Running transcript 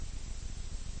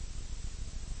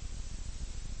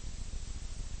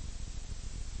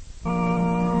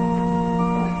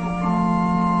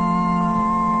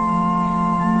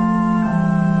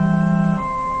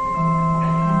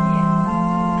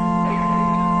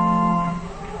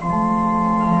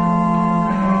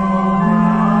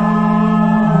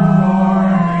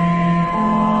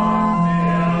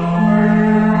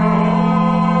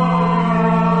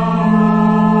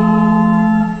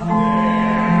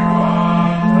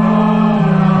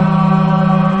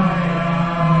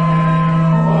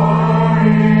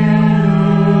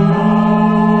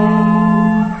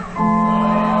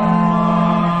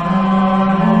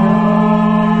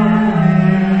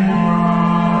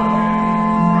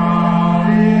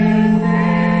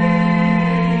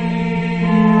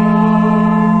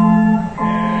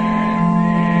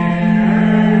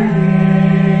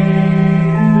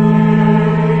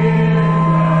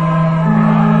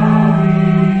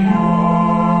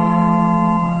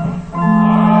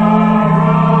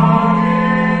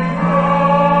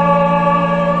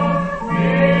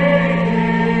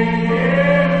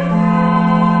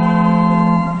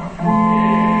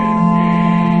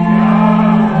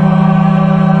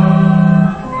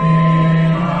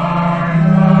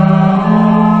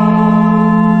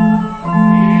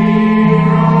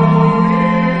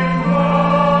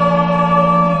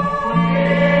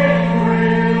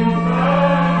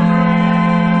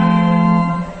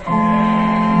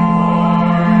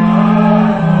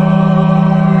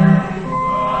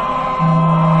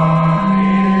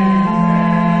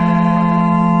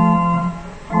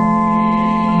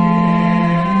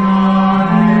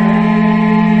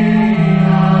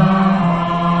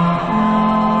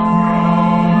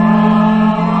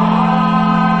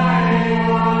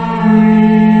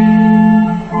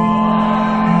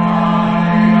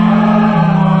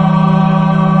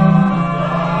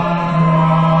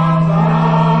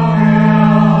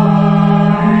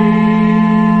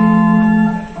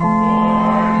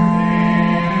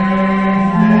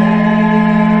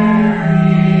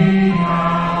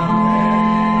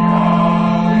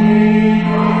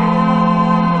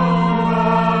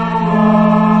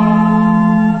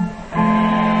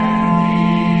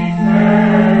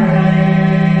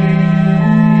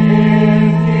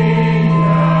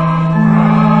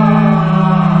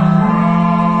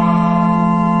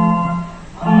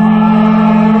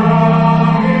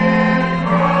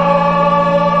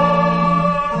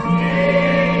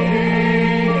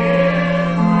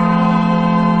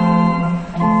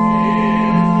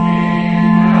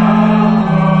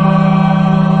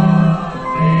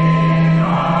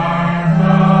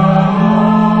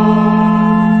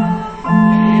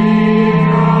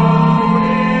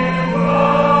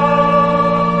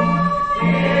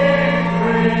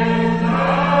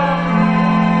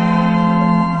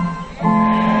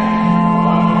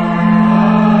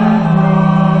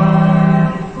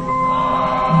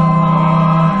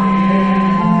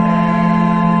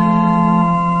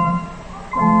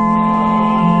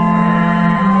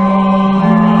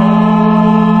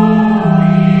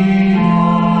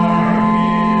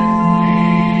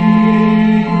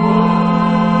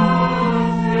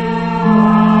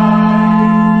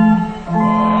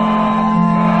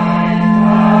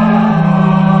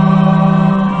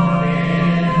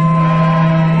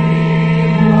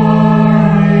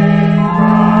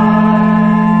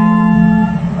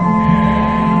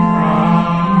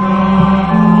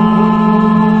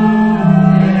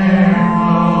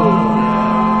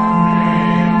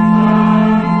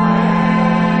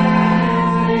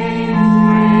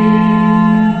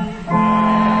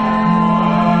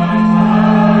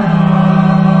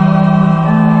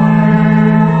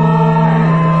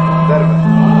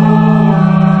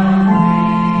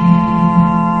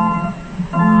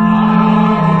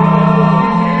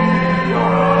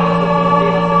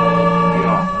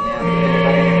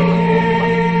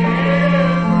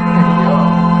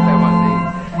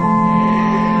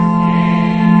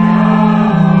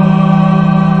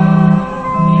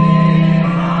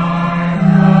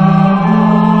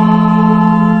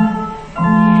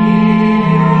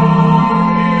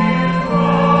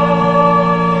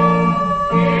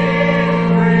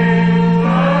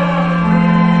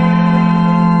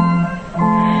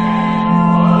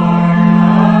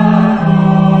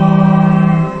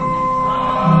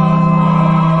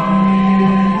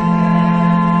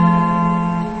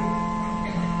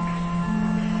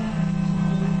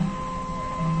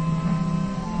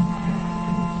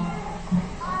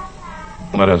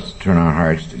Let us turn our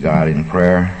hearts to God in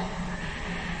prayer.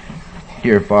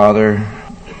 Dear Father,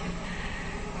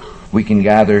 we can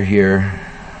gather here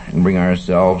and bring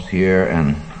ourselves here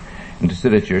and to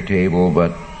sit at your table,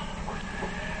 but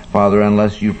Father,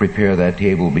 unless you prepare that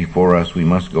table before us, we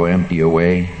must go empty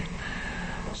away.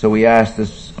 So we ask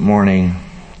this morning,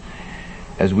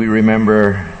 as we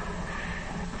remember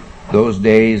those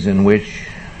days in which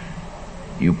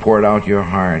you poured out your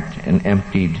heart and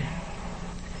emptied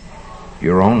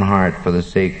your own heart for the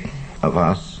sake of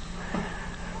us,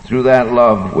 through that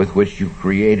love with which you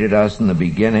created us in the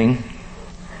beginning,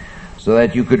 so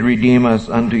that you could redeem us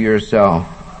unto yourself,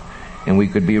 and we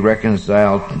could be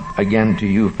reconciled again to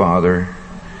you, Father.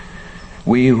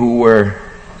 We who were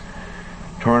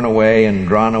torn away and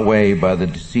drawn away by the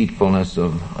deceitfulness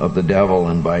of the devil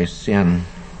and by sin.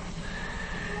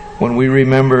 When we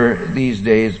remember these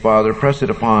days, Father, press it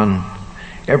upon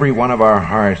every one of our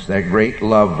hearts, that great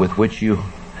love with which you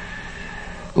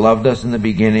loved us in the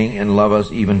beginning and love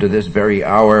us even to this very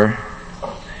hour.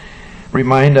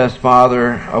 Remind us,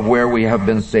 Father, of where we have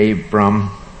been saved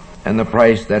from and the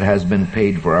price that has been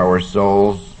paid for our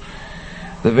souls,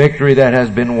 the victory that has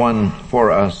been won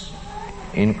for us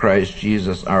in Christ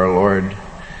Jesus our Lord.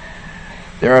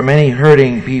 There are many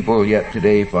hurting people yet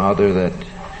today, Father,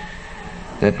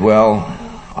 that dwell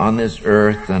on this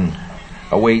earth and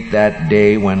await that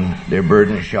day when their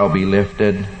burden shall be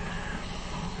lifted.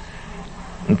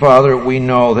 And Father, we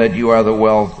know that you are the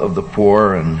wealth of the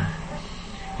poor, and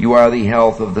you are the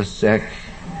health of the sick.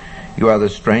 You are the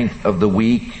strength of the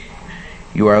weak.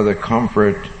 You are the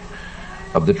comfort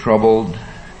of the troubled.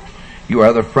 You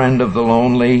are the friend of the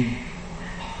lonely.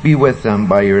 Be with them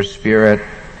by your Spirit.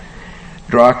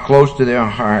 Draw close to their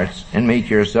hearts and make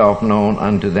yourself known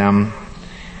unto them,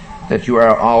 that you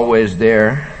are always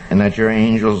there and that your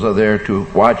angels are there to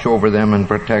watch over them and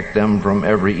protect them from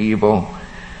every evil.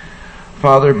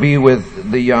 Father, be with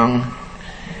the young,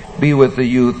 be with the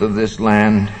youth of this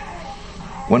land.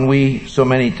 When we so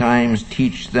many times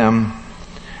teach them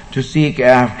to seek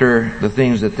after the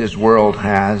things that this world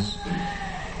has,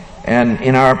 and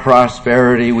in our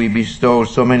prosperity we bestow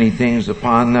so many things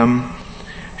upon them,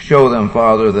 show them,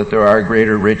 Father, that there are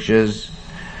greater riches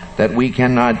that we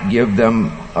cannot give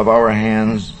them of our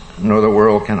hands, nor the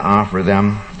world can offer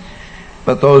them.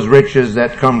 But those riches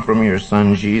that come from your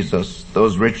Son, Jesus,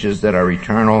 those riches that are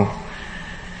eternal,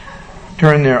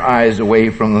 turn their eyes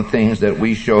away from the things that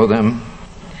we show them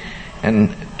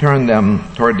and turn them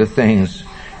toward the things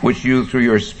which you through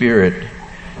your Spirit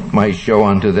might show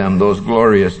unto them, those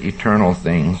glorious eternal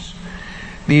things.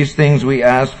 These things we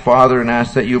ask, Father, and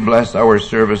ask that you bless our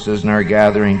services and our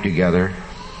gathering together.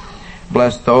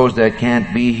 Bless those that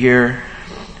can't be here.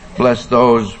 Bless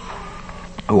those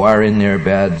who are in their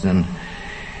beds, and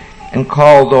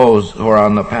call those who are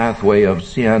on the pathway of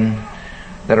sin,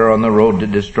 that are on the road to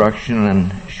destruction,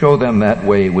 and show them that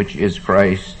way which is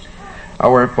Christ.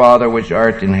 Our Father which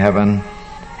art in heaven,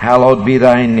 hallowed be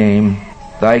thy name.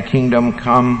 Thy kingdom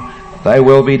come, thy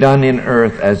will be done in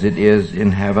earth as it is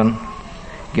in heaven.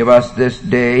 Give us this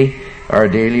day our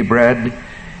daily bread,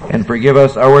 and forgive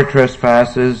us our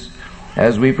trespasses,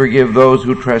 as we forgive those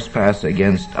who trespass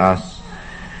against us.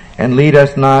 And lead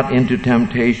us not into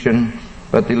temptation,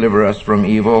 but deliver us from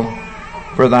evil.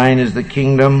 For thine is the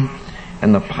kingdom,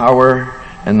 and the power,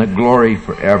 and the glory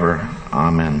forever.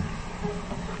 Amen.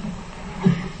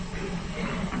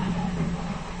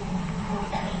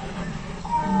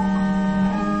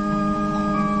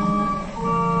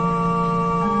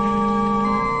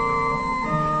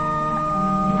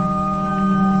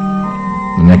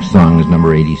 The next song is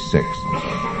number 86.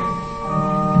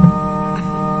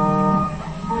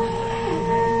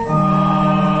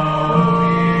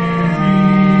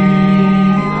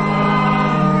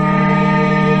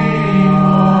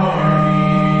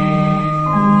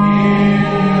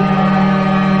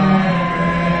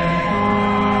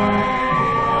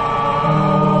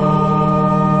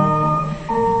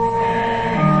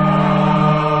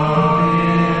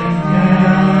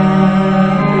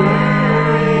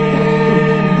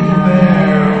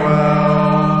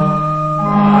 Farewell.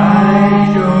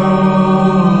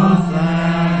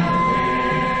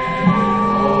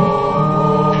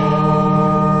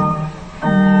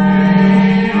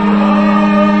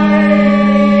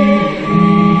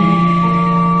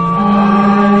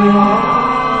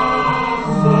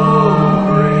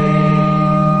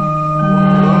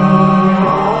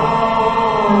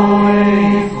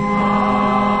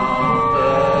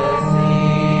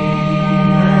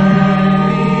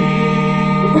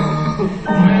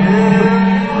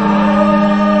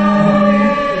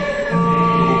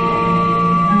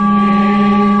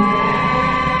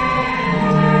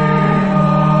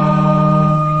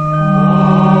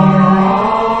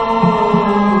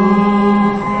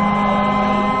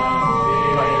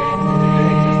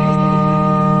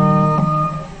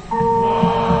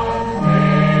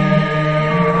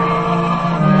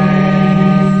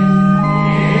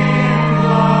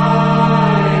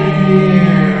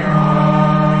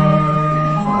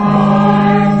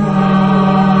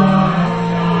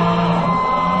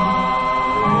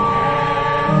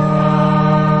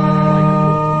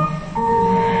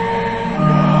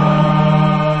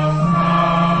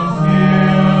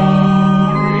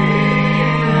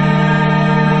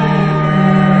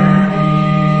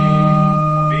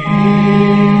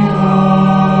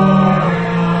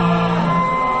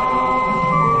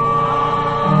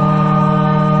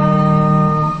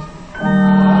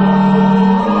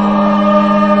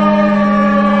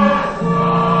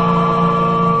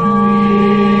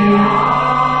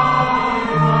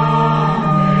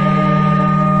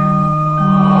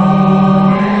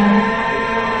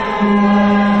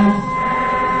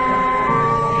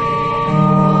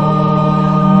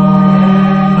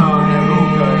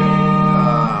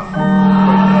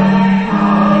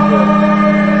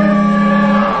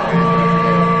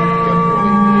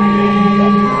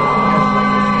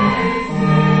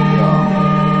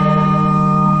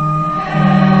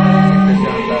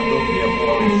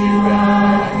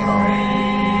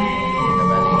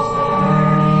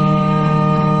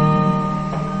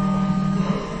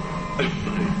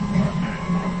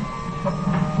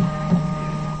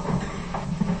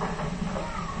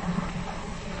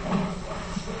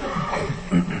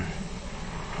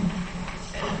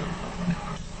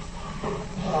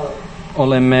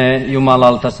 olemme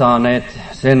Jumalalta saaneet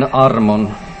sen armon,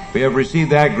 We have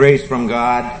received that grace from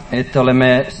God, että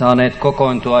olemme saaneet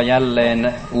kokoontua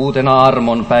jälleen uutena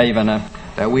armon päivänä.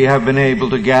 that we have been able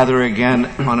to gather again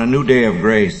on a new day of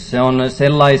grace. Se on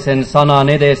sellaisen sanan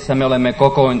edessä me olemme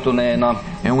kokoontuneena,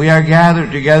 And we are gathered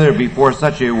together before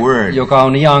such a word, joka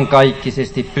on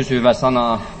iankaikkisesti pysyvä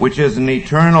sana. which is an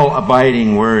eternal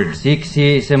abiding word.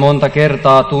 Siksi se monta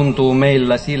kertaa tuntuu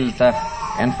meillä siltä,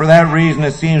 And for that reason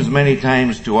it seems many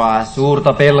times to us,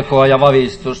 suurta pelkoa ja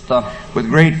vavistusta, with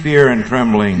great fear and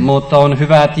trembling. mutta on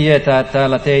hyvä tietää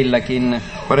täällä teilläkin,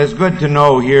 But it's good to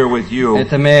know here with you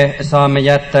että me saamme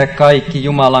jättää kaikki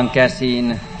Jumalan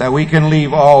käsiin, that we can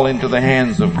leave all into the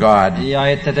hands of God, ja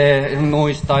että te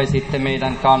muistaisitte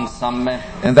meidän kanssamme,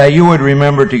 and that you would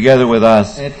remember together with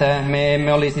us että me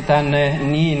emme olisi tänne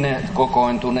niin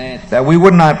kokoontuneet, that we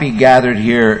would not be gathered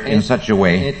here in such a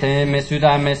way, että emme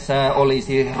sydämessä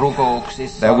olisi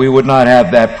rukouksissa, that we would not have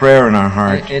that prayer in our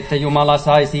heart, että Jumala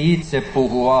saisi itse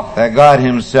puhua, that God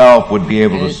himself would be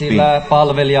able to speak. sillä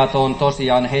palvelijat on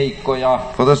tosiaan heikkoja,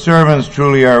 For the servants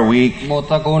truly are weak,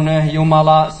 mutta kun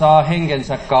Jumala saa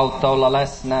henkensä kautta olla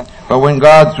läsnä, but when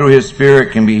God through his Spirit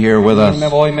can be here with niin me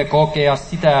us, voimme kokea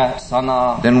sitä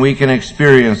sanaa, then we can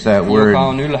experience that word, joka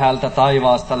on ylhäältä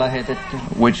taivaasta lähetetty.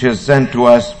 which is sent to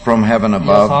us from heaven Ja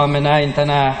above. saamme näin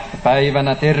tänä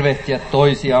päivänä tervehtiä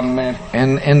toisiamme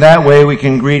And in that way we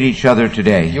can greet each other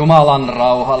today Jumalan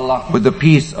rauhalla, with the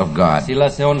peace of God. sillä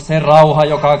se on se rauha,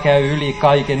 joka käy yli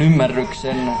kaiken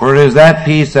ymmärryksen. For it is that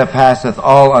peace that passeth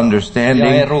all Ja me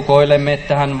understanding. rukoilemme,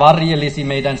 että hän varjelisi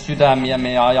meidän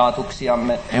sydämiämme ja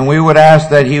ajatuksiamme And we would ask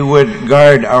that he would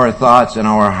guard our thoughts and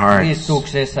our hearts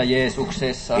Kristuksessa,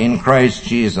 Jeesuksessa. in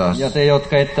Christ Jesus. Ja te,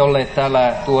 jotka ette olleet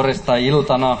täällä tuoresta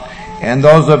iltana, And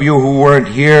those of you who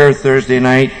weren't here Thursday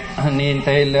night, niin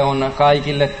teille on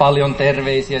kaikille paljon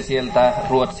terveisiä sieltä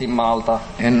Ruotsinmaalta.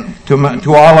 and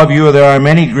to all of you, there are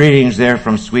many greetings there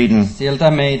from Sweden,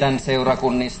 Sieltä meidän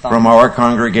seurakunnista. from our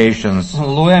congregations.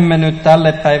 Luemme nyt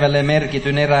tälle päivälle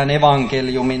merkityn erään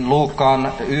evankeliumin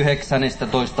Luukkaan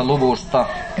 19. luvusta.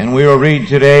 And we will read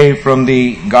today from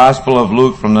the Gospel of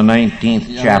Luke from the 19th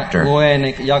Ja chapter.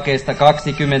 luen jakeesta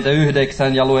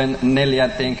 29 ja luen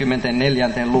 44.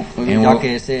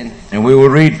 jakeeseen. And we will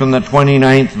read from the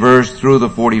 29th verse through the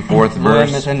 44th Luemme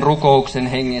verse sen rukouksen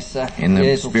hengessä in the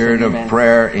Jeesuksen spirit of nimeen.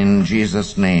 prayer in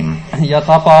Jesus' name. Ja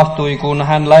tapahtui, kun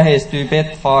hän lähestyi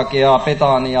Betfagea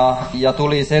Betaniaa ja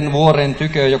tuli sen vuoren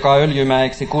tykö, joka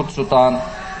Öljymäeksi kutsutaan,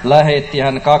 lähetti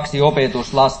hän 2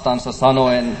 opetuslastansa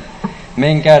sanoen,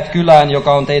 menkäät kylään,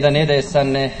 joka on teidän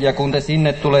edessänne, ja kun te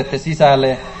sinne tulette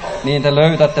sisälle, niin te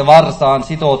löytätte varsaan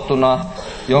sitouttuna,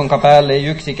 jonka päälle ei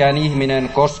yksikään ihminen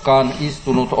koskaan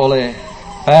istunut ole.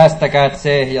 Päästäkäät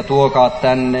se ja tuokaat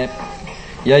tänne.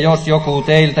 Ja jos joku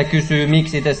teiltä kysyy,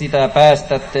 miksi te sitä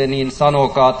päästätte, niin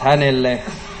sanokaat hänelle,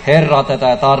 Herra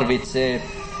tätä tarvitsee.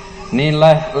 Niin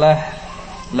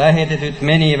lähetetyt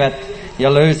menivät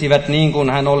ja löysivät niin kuin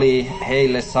hän oli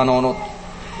heille sanonut.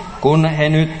 Kun he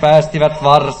nyt päästivät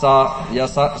varsaa ja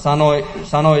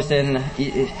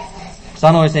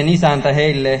sanoi sen isäntä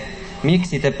heille,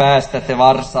 miksi te päästätte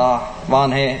varsaa,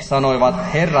 vaan he sanoivat,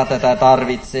 Herra tätä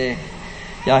tarvitsee.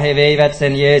 Ja he veivät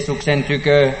sen Jeesuksen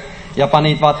tykö ja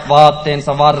panivat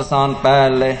vaatteensa varsaan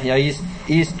päälle ja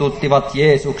istuttivat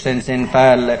Jeesuksen sen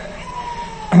päälle.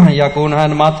 Ja kun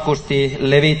hän matkusti,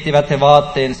 levittivät he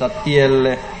vaatteensa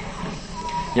tielle.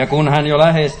 Ja kun hän jo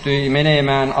lähestyi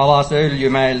menemään alas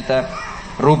Öljymäeltä,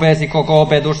 rupesi koko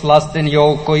opetuslasten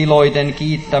joukko iloiten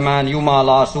kiittämään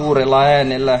Jumalaa suurella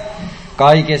äänellä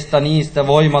kaikesta niistä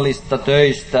voimallista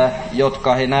töistä,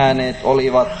 jotka he nähneet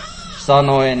olivat,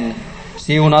 sanoen,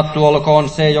 siunattu olkoon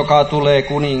se, joka tulee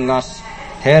kuningas,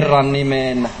 Herran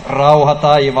nimeen, rauha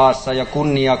taivaassa ja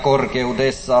kunnia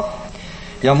korkeudessa.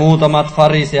 Ja muutamat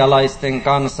farisealaisten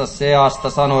kanssa seasta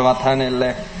sanoivat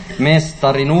hänelle,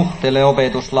 Mestari, nuhtele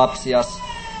opetuslapsias.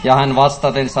 Ja hän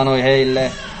vastaten sanoi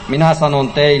heille, minä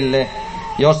sanon teille,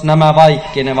 jos nämä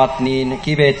vaikkenevat, niin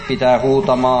kivet pitää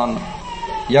huutamaan.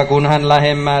 Ja kun hän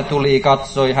lähemmää tuli,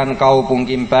 katsoi hän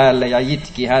kaupunkin päälle ja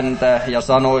itki häntä ja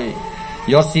sanoi,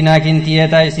 jos sinäkin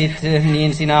tietäisit,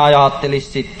 niin sinä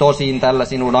ajattelisit tosin tällä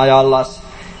sinun ajallas,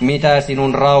 mitä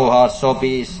sinun rauhaas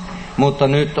sopis, mutta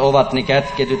nyt ovat ne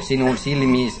kätketyt sinun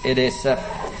silmiis edessä.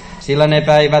 Sillä ne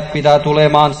päivät pitää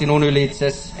tulemaan sinun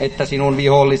ylitses, että sinun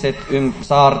viholliset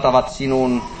saartavat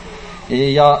sinun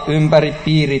ja ympäri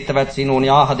piirittävät sinun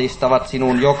ja ahdistavat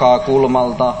sinun joka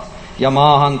kulmalta ja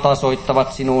maahan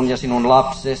tasoittavat sinun ja sinun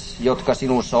lapses, jotka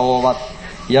sinussa ovat,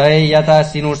 ja ei jätä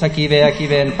sinussa kiveä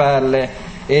kiven päälle,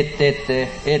 ette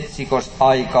etsikos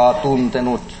aikaa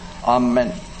tuntenut.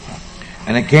 Amen.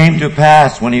 And it came to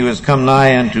pass, when he was come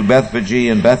nigh unto Bethphage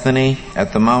and Bethany,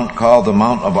 at the mount called the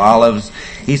Mount of Olives,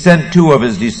 he sent 2 of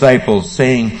his disciples,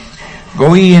 saying,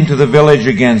 Go ye into the village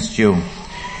against you,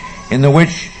 in the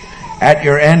which at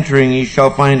your entering ye shall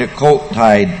find a colt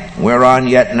tied, whereon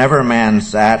yet never man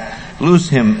sat. Loose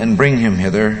him and bring him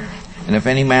hither. And if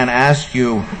any man ask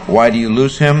you, Why do you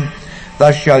loose him?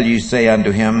 Thus shall ye say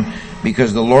unto him,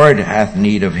 Because the Lord hath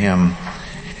need of him.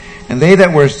 And they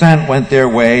that were sent went their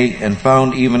way, and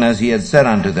found even as he had said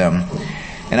unto them.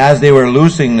 And as they were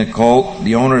loosing the colt,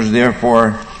 the owners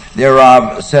therefore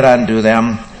thereof said unto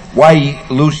them, Why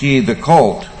loose ye the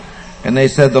colt? And they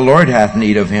said, The Lord hath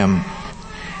need of him.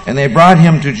 And they brought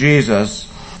him to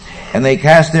Jesus, and they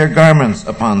cast their garments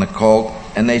upon the colt,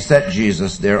 and they set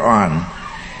Jesus thereon.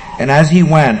 And as he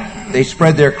went, they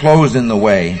spread their clothes in the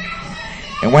way.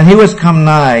 And when he was come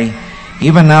nigh,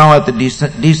 even now at the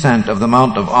descent of the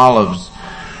Mount of Olives,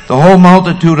 the whole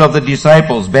multitude of the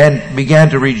disciples began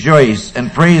to rejoice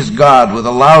and praise God with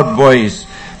a loud voice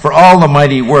for all the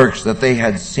mighty works that they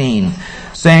had seen,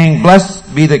 saying,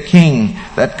 Blessed be the King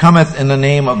that cometh in the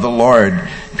name of the Lord,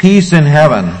 peace in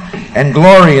heaven, and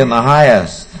glory in the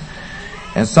highest.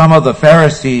 And some of the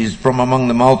Pharisees from among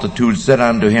the multitude said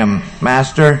unto him,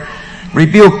 Master,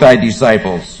 rebuke thy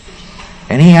disciples.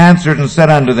 And he answered and said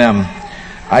unto them,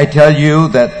 I tell you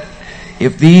that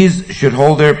if these should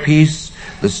hold their peace,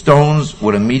 the stones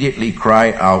would immediately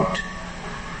cry out.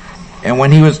 And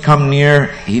when he was come near,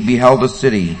 he beheld a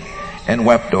city, and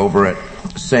wept over it,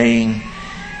 saying,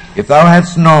 If thou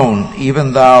hadst known,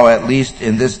 even thou at least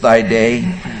in this thy day,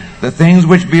 the things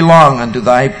which belong unto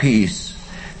thy peace,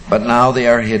 but now they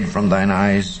are hid from thine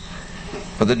eyes.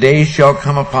 For the days shall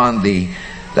come upon thee,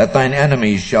 that thine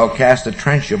enemies shall cast a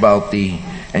trench about thee,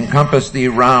 and compass thee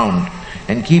round,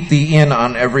 and keep thee in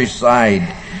on every side,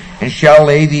 and shall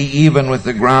lay thee even with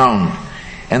the ground,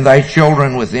 and thy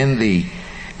children within thee,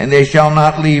 and they shall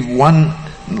not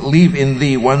leave in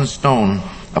thee one stone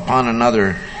upon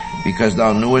another, because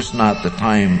thou knewest not the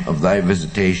time of thy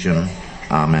visitation.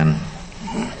 Amen.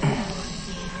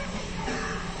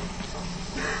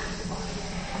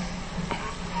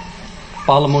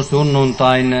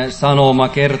 Palmusunnuntain sanoma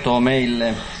kertoo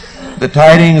meille, The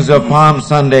tidings of Palm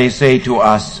Sunday say to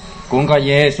us kuinka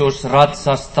Jeesus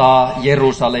ratsastaa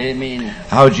Jerusalemiin.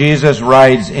 how Jesus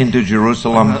rides into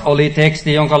Jerusalem. Oli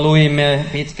teksti, jonka luimme,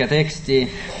 pitkä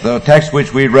teksti, The text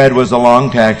which we read was a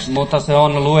long text, mutta se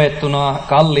on luettuna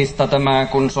kallista tämä,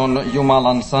 kun se on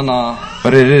Jumalan sanaa.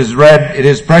 but it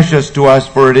is precious to us,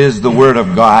 for it is the Word of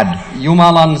God.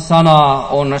 Jumalan sana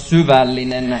on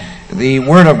syvällinen. The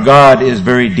Word of God is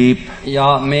very deep,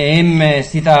 Ja me emme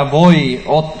sitä voi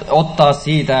ottaa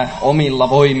siitä omilla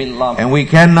voimilla. and we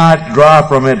cannot draw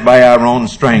from it by our own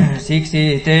strength.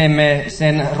 Siksi teemme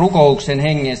sen rukouksen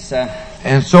hengessä.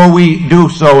 And so we do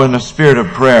so in a spirit of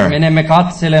prayer. Menemme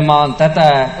katselemaan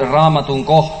tätä Raamatun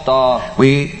kohtaa.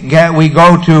 We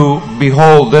go to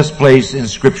behold this place in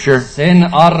Scripture Sen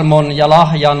armon ja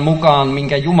lahjan mukaan,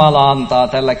 minkä Jumala antaa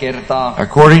tällä kertaa.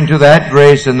 according to that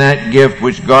grace and that gift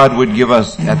which God would give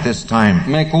us at this time.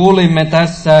 Me kuulimme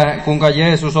tässä, kuinka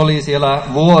Jeesus oli siellä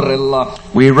vuorella.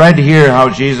 We read here how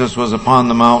Jesus was upon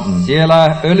the mountain.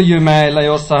 Siellä Öljymäellä,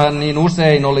 jossa hän niin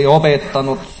usein oli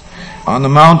opettanut. On the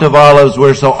Mount of Olives,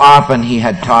 where so often he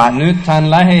had taught. Nyt hän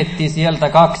lähetti sieltä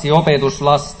 2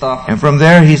 opetuslasta And from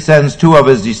there he sends 2 of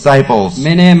his disciples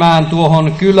menemään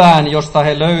tuohon kylään, josta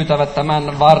he löytävät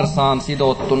tämän varsaan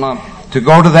sidottuna. to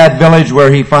go to that village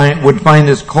where he would find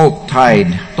his colt tied.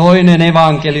 Toinen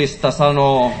evankelista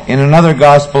sanoo, In another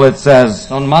gospel it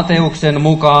says, on Mateuksen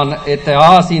mukaan, että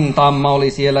aasintamma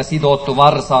oli siellä sidottu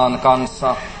varsaan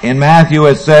kanssa. in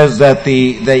Matthew it says that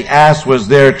the ass was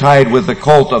there tied with the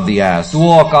colt of the ass.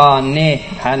 Tuokaa ne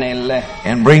hänelle.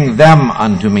 And bring them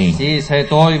unto me. Siis he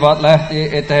toivat,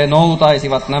 että he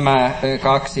noutaisivat nämä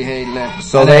 2 heille.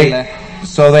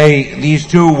 So these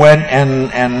 2 went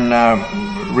and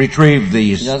retrieved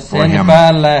these Ja for sen him.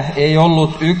 päällä ei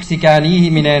ollut yksikään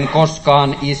ihminen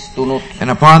koskaan istunut. And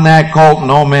upon that colt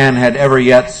no man had ever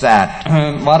yet sat.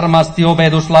 Varmasti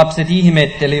opetuslapset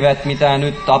ihmettelivät, mitä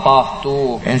nyt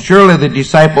tapahtuu. And surely the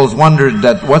disciples wondered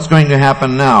that what's going to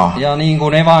happen now? Ja niin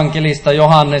kuin evankelista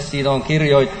Johannes siitä on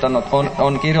kirjoittanut,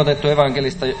 on kirjoitettu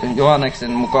evankelista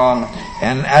Johanneksen mukaan,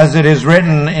 And as it is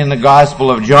written in the Gospel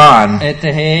of John, että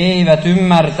he eivät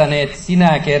ymmärtäneet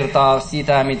sinä kertaa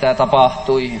sitä, mitä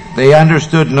tapahtui. kirkastui. They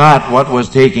understood not what was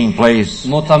taking place.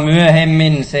 Mutta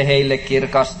myöhemmin se heille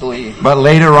kirkastui. But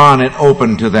later on it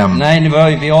opened to them. Näin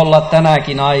voi olla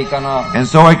tänäkin aikana. And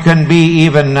so it can be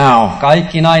even now.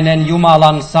 Kaikkinainen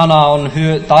Jumalan sana on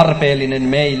tarpeellinen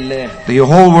meille. The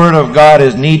whole word of God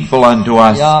is needful unto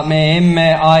us. Ja me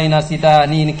emme aina sitä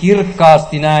niin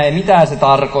kirkkaasti näe, mitä se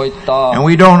tarkoittaa. And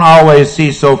we don't always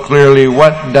see so clearly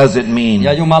what does it mean.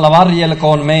 Ja Jumala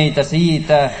varjelkoon meitä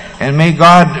siitä. And may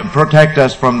God protect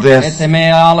us from this. Että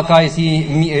me alkaisi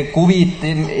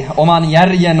oman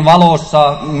järjen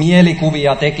valossa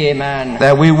mielikuvia tekemään.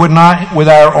 That we would not with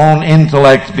our own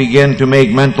intellect begin to make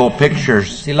mental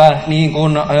pictures. Sillä niin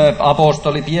kuin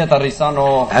apostoli Pietari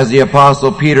sanoo, as the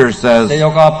apostle Peter says, se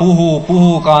joka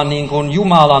puhukaan niin kuin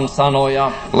Jumalan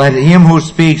sanoja. Let him who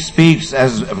speaks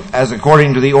as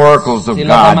according to the oracles of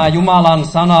Sillä tämä God. Jumalan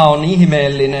sana on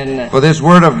ihmeellinen. For this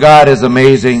word of God is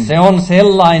amazing. Se on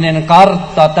sellainen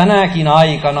kartta tänäkin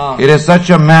aikana. It is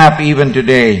such a map even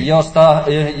today,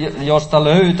 Josta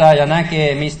löytää ja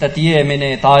näkee, mistä tie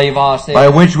menee taivaaseen.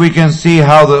 by which we can see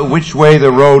which way the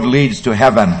road leads to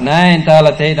heaven. Näen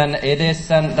täällä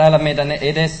täällä meidän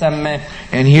edessämme.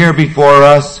 And here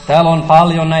before us, Täällä on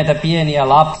paljon näitä pieniä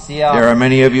lapsia. there are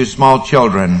many of you small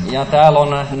children, Ja täällä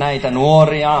on näitä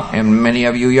nuoria, and many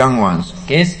of you young ones.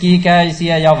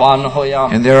 keski-ikäisiä ja vanhoja.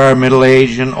 And there are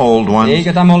middle-aged and old ones.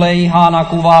 Eikö tämä ole ihana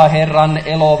kuva Herran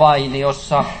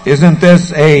elovainiossa? Isn't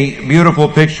this a beautiful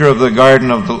picture of the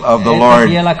garden of the Että Lord?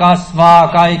 siellä kasvaa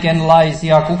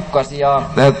kaikenlaisia kukkasia.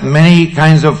 That many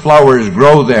kinds of flowers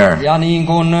grow there. Ja niin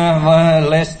kuin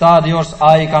Lestadios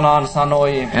aikanaan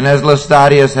sanoi, And as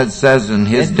Lestadius had says in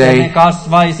his että ne day,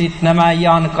 kasvaisit nämä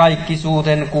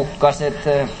iankaikkisuuden kukkaset.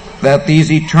 that these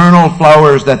eternal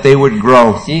flowers that they would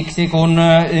grow Siksi kun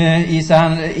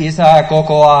isä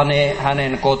kokoaa ne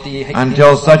hänen kotiin.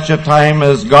 until such a time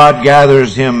as God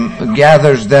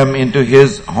gathers them into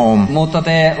his home. Mutta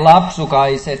te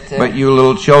lapsukaiset, But you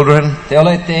little children, te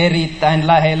olette erittäin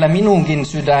lähellä minunkin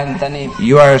sydäntäni.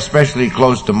 you are especially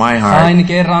close to my heart. Sain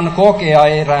kerran kokea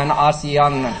erään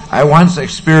asian. I once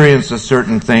experienced a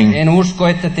certain thing, En usko,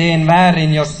 että teen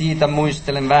väärin, jos siitä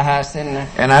muistelen vähäsen.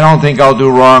 and I don't think I'll do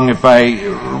wrong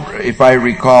if I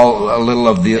recall a little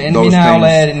of En those minä ole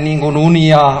things. niin kuin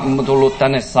unia tullut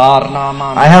tänne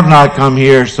saarnaamaan. I have not come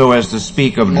here so as to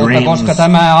speak of Mutta koska dreams,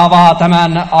 tämä avaa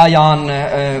tämän ajan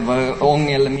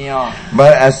ongelmia, but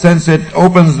since it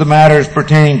opens the matters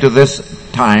pertaining to this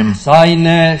time, sain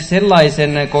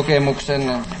sellaisen kokemuksen,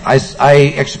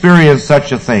 I experienced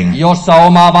such a thing, jossa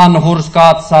oma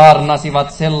vanhurskaat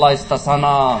saarnasivat sellaista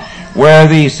sanaa, where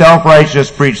the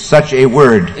self-righteous preach such a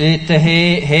word, että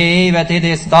he eivät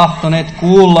edes tahtoneet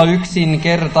kuulla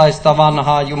yksinkertaista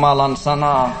vanhaa Jumalan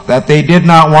sanaa. that they did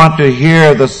not want to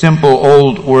hear the simple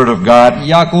old word of God.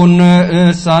 Ja kun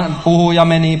puhuja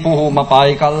meni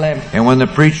puhumapaikalle, And when the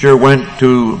preacher went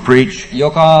to preach,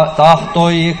 joka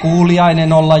tahtoi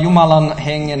kuulijainen olla Jumalan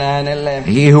hengen äänelle,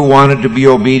 he who wanted to be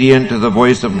obedient to the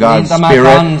voice of niin God's tämä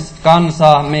Spirit,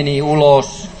 kansa meni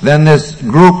ulos. then this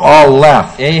group all left.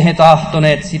 Ei he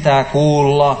tahtoneet sitä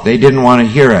kuulla. They didn't want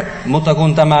to hear it. Mutta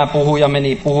kun tämä puhuja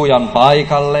meni puhujan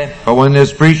paikalle, But when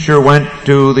this preacher went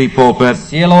to the pulpit,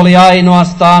 siellä oli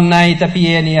ainoastaan näitä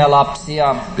pieniä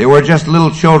lapsia. there were just little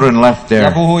children left Ja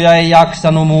there. puhuja ei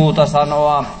jaksanut muuta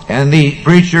sanoa. And the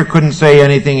preacher couldn't say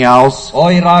anything else.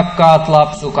 Oi rakkaat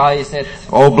lapsukaiset,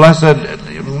 Oh, blessed,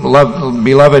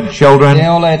 beloved te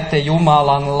children, olette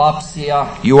Jumalan lapsia.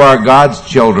 you are God's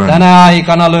children. Tänä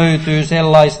aikana löytyy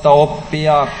sellaista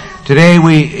oppia, Today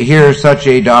we hear such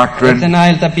a että doctrine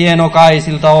näiltä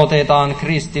pienokaisilta otetaan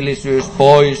kristillisyys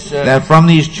pois. that from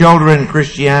these children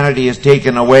Christianity is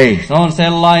taken away. Se on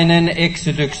sellainen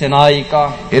eksytyksen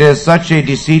aika. It is such a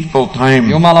deceitful time.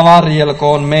 Jumala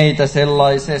varjelkoon meitä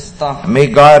sellaisesta. May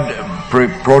God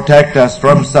protect us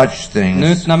from such things.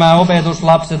 Nyt nämä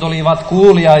opetuslapset olivat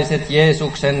kuuliaiset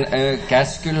Jeesuksen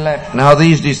käskylle. Now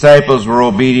these disciples were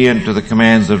obedient to the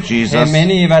commands of He Jesus.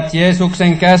 menivät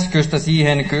Jeesuksen käskystä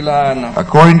siihen kylään.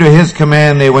 According to his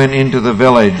command, they went into the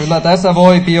village. Kyllä tässä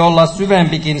voipi olla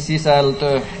syvempikin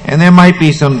sisältö, And there might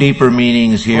be some deeper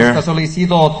meanings here. koska se oli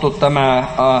sidottu tämä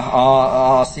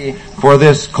aasi. For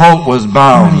this colt was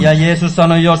bound. Ja Jeesus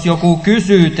sanoi, jos joku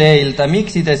kysyy teiltä,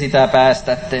 miksi te sitä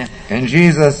päästätte, And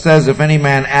Jesus says, if any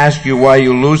man asks you why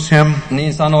you loose him,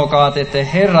 niin sanokaa, että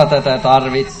Herra tätä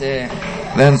tarvitsee.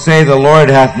 then say the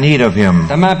Lord hath need of him.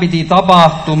 Tämä piti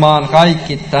tapahtumaan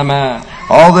kaikki tämä,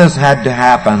 All this had to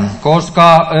happen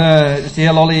koska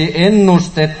siellä oli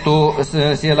ennustettu,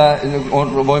 siellä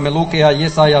voimme lukea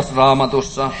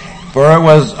Jesajas-raamatussa, For it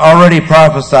was already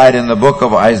prophesied in the book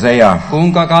of Isaiah.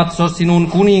 Kuinka katso sinun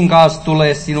kuninkaas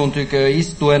tulee sinun tykö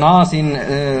istuen aasin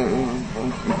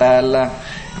päällä.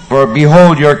 For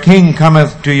behold, your king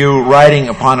cometh to you riding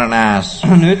upon an ass.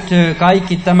 Nyt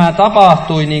kaikki tämä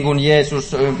tapahtui niin kuin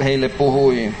Jeesus heille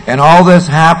puhui. And all this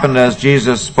happened as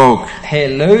Jesus spoke.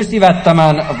 He löysivät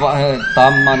tämän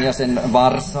tamman ja sen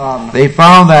varsaan. They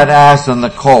found that ass and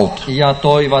the colt. Ja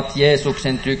toivat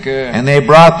Jeesuksen tykö. And they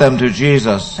brought them to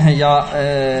Jesus. Ja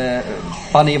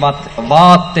panivat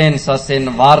vaatteensa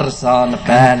sen varsaan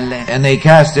päälle. And they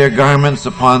cast their garments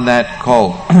upon that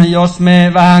colt. Jos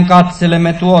me vähän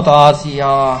katselemme tuota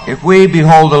asiaa. If we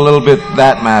behold a little bit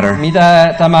that matter.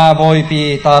 Mitä tämä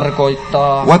voipi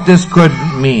tarkoittaa? What this could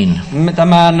mean.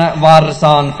 Tämän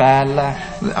varsaan päällä.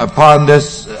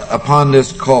 Upon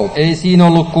this colt. Ei siinä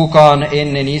ollut kukaan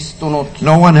ennen istunut.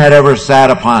 No one had ever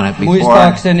sat upon it before.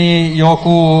 Muistaakseni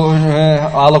joku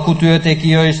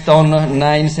alkutyötekijöistä on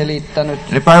näin selittänyt.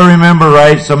 And if I remember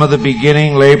right, some of the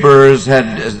beginning laborers had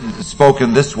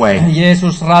spoken this way.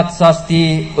 Jeesus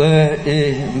ratsasti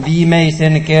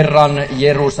viimeisen kerran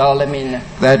Jerusalemin.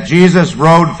 That Jesus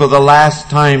rode for the last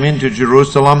time into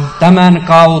Jerusalem. Tämän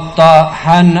kautta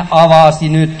hän avasi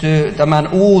nyt tämän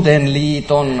uuden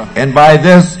liiton. And by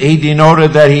this he denoted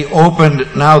that he opened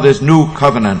now this new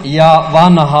covenant. Ja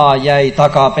vanhaa jäi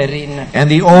takaperin. And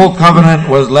the old covenant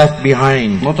was left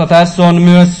behind. Mutta tässä on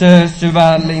myös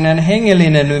syvällinen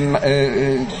hengellinen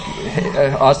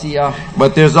asia.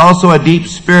 But there's also a deep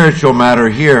spiritual matter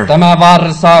here. Tämä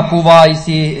varsa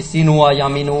kuvaisi sinua ja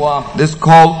minua. This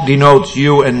colt denotes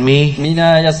you and me.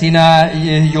 Minä ja sinä,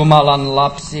 Jumalan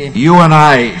lapsi. You and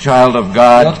I, child of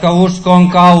God. Jotka uskon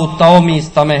kautta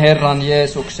omistamme Herran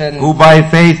Jeesuksen. Who by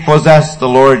faith possess the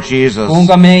Lord Jesus.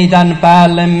 Kuinka meidän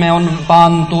päällemme on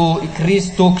pantu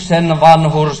Kristuksen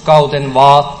vanhurskauden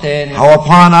vaatteen. How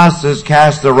upon us is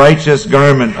cast the righteous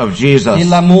garment of Jesus.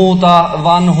 Sillä muuta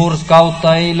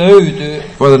vanhurskautta ei löyty.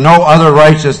 For no other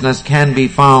righteousness can be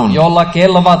found. Jolla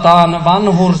kelvataan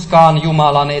vanhurskaan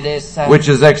Jumalan edessä. Which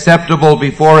is acceptable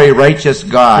before a righteous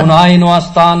God. Kun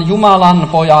ainoastaan Jumalan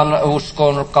pojan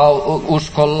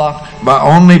uskolla. But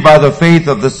only by the faith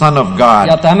of the Son of God.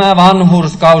 Ja tämä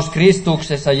vanhurskaus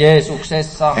Kristuksessa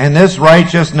Jeesuksessa. And this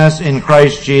righteousness in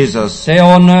Christ Jesus.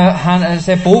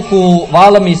 Se puku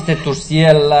valmistettu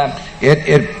siellä.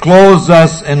 It clothes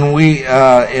us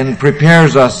and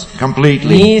prepares us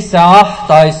completely. Niissä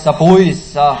ahtaissa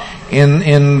puissa.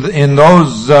 In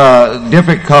those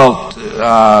difficult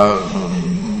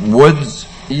woods.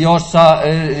 Jossa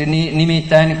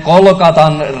nimittäin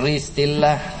Golgatan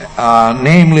ristillä.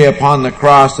 Namely upon the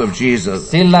cross of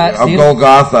Jesus. Of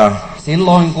Golgotha.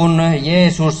 Silloin kun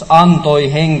Jeesus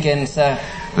antoi henkensä.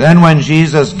 Then when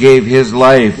Jesus gave his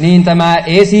life. Niin tämä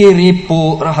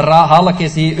esirippu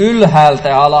halkesi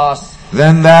ylhäältä alas.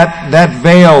 Then that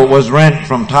veil was rent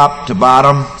from top to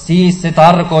bottom. Siis se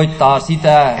tarkoittaa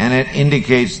sitä. And it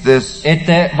indicates this.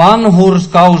 Että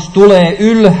vanhurskaus tulee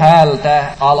ylhäältä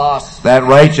alas. That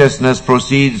righteousness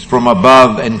proceeds from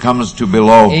above and comes to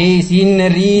below. Ei sinne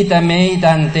riitä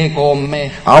meidän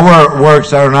tekomme. Our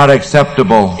works are not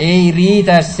acceptable. Ei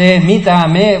riitä se mitä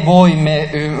me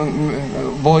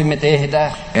voimme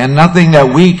tehdä. And nothing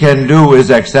that we can do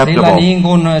is acceptable. Sillä niin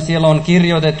kuin siellä on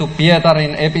kirjoitettu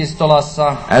Pietarin epistolassa.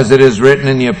 As it is written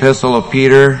in the epistle of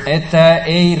Peter. Että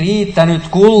ei riittänyt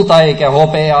kulta eikä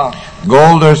hopea.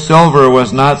 Gold or silver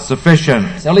was not sufficient.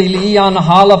 Se oli liian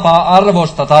halpa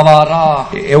arvosta tavaraa.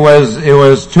 It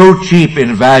was too cheap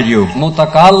in value. Mutta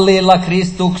kalliilla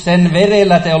Kristuksen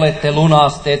verellä te olette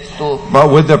lunastettu.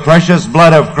 But with the precious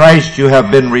blood of Christ you have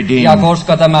been redeemed. Ja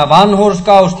koska tämä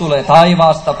vanhurskaus tulee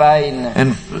taivaasta päin.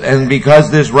 And because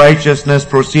this righteousness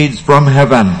proceeds from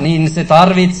heaven. Niin se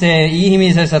tarvitsee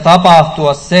ihmisessä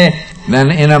tapahtua se.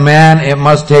 Then in a man it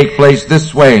must take place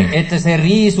this way. Että se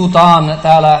riisutaan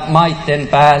täällä maitten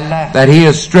päällä. That he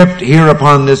is stripped here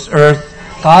upon this earth.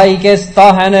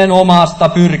 Kaikesta hänen omasta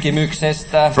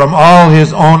pyrkimyksestä. From all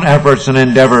his own efforts and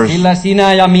endeavors. Sillä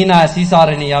sinä ja minä,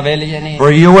 sisareni ja veljeni.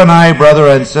 For you and I, brother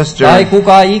and sister. Tai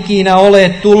kuka ikinä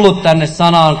olet tullut tänne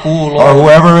sanaan kuuloon. Or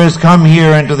whoever has come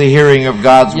here into the hearing of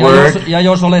God's word. Ja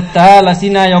jos olet täällä,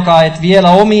 sinä joka et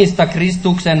vielä omista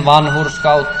Kristuksen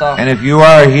vanhurskautta. And if you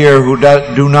are here who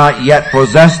do not yet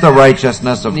possess the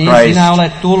righteousness of Christ. Niin sinä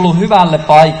olet tullut hyvälle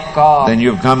paikkaan. Then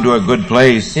you've come to a good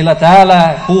place. Sillä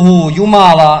täällä puhuu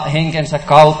Jumala henkensä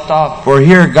kautta. For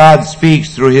here God speaks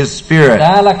through his spirit.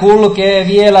 Täällä kulkee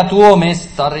vielä tuo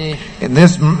mestari.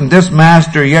 And this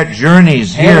master yet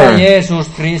journeys Herra here. Jeesus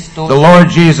Kristus. The Lord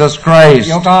Jesus Christ.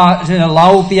 Joka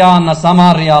laupiaana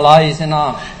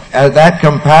samarialaisena.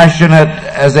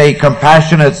 as a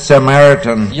compassionate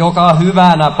Samaritan, joka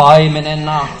hyvänä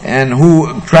paimenena and who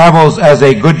travels as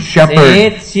a good se shepherd,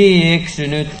 etsii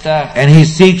eksynyttä. and he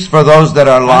seeks for those that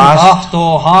are Hän lost,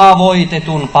 tahtoo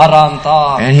haavoitetun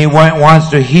parantaa. and he wants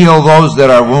to heal those that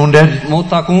are wounded.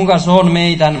 Mutta kuinka se on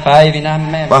meidän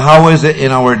päivinämme? But how is it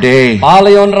in our day?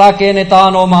 Paljon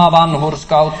rakennetaan omaa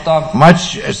vanhurskautta.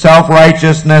 Much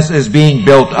self-righteousness is being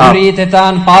built up,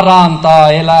 Yritetään parantaa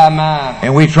elämää. and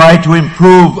we try to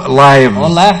improve On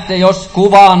lives. lähtee, jos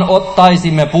kuvan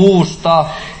ottaisimme puusta,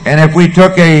 And if we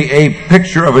took a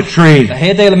picture of a tree,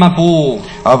 hedelmäpuu,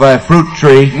 of a fruit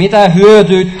tree, mitä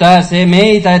hyödyttää se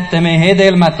meitä, että me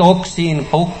hedelmät oksiin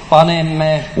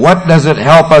panemme, what does it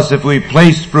help us if we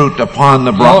place fruit upon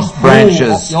the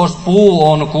branches? jos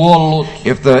puu on kuollut,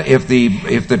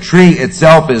 If the tree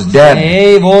itself is se dead,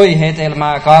 ei voi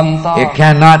hedelmää kantaa. it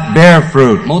cannot bear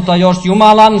fruit. Mutta jos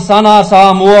Jumalan sana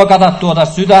saa muokata tuota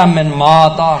sydämen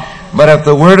maata, But if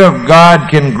the word of God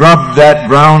can grub that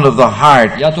ground of the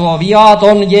heart, ja tuo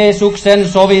viaton Jeesuksen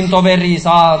sovintoveri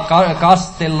saa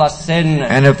kastella sen,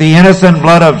 and if the innocent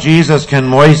blood of Jesus can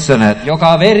moisten it,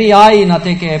 joka veri aina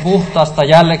tekee puhtasta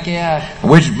jälkeä,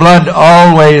 which blood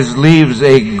always leaves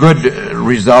a good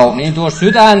result, niin tuo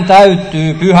sydän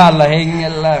täyttyy pyhällä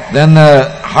hengellä. then the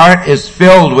heart is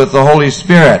filled with the Holy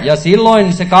Spirit, Ja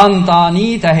silloin se kantaa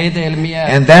niitä hedelmiä,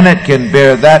 and then it can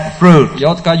bear that fruit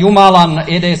jotka Jumalan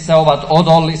edessä ovat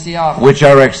otollisia, which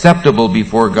are acceptable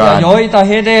before ja God, joita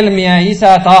hedelmiä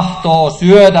Isä tahtoo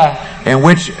syödä. and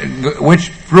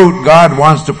which fruit God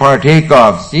wants to partake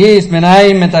of. Siis me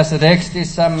näimme tässä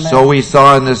tekstissämme, So we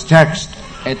saw in this text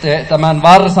että tämän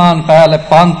varsaan päälle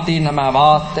panttiin nämä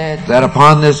vaatteet, that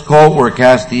upon this colt were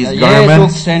cast ja these garments,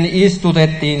 Jeesuksen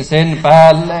istutettiin sen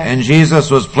päälle. and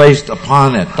Jesus was placed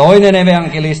upon it. Toinen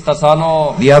evankelista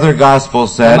sanoo, The other gospel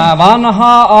said, tämä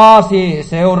vanha aasi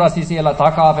seurasi siellä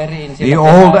takaperin. the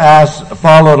old ass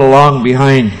followed along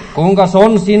behind. Kuinka se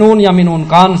on sinun ja minun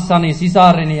kanssani,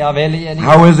 sisarini ja veljeni?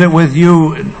 How is it with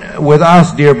you, with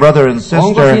us, dear brother and Onko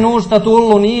sister? sinusta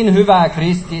tullut niin hyvä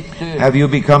kristitty, Have you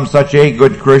become such a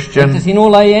good että Christian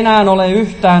sinulla ei enää ole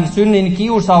yhtään synnin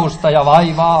kiusausta ja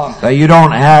vaivaa, that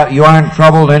you aren't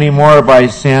troubled anymore by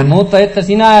sin, mutta että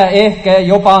sinä ehkä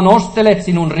jopa nostelet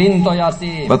sinun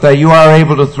rintojasi, but that you are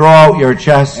able to throw out your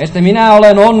chest että minä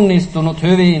olen onnistunut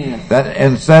hyvin.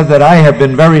 and said that I have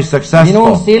been very Minun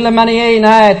successful. silmäni ei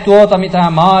näe tuota, mitä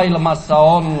maailmassa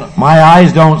on, My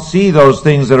eyes don't see those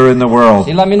things that are in the world,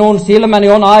 sillä minun silmäni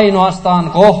on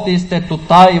ainoastaan kohtistettu but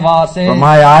taivaaseen.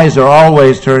 my eyes are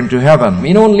always turned to heaven.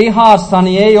 Minun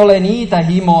lihassani ei ole niitä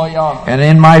himoja, And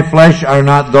in my flesh are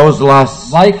not those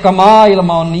lusts, vaikka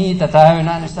maailma on niitä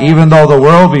täynnänsä. even though the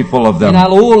world be full of them. Minä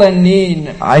luulen niin,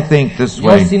 I think this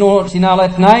way. jos sinä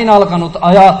olet näin alkanut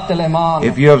ajattelemaan,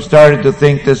 If you have started to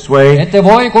think this way, että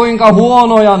voi kuinka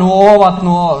huonoja nuo ovat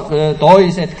nuo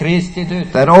toiset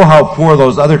kristityt. that oh how poor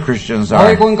those other Christians Voi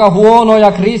are. kuinka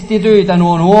huonoja kristityitä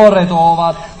nuo nuoret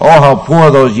ovat. Oh how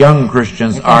poor those young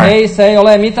Christians Että are. heissä ei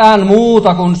ole mitään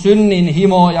muuta kuin synnin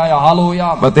himoja ja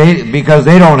haluja. But because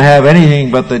they don't have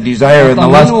anything but the desire and the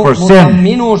lust for Mutta sin.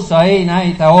 minussa ei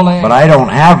näitä ole. But I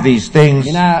don't have these things.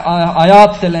 Minä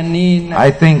ajattelen niin,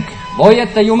 I think, voi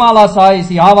että Jumala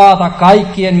saisi avata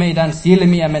kaikkien meidän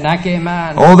silmiämme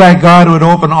näkemään oh that God would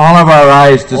open all of our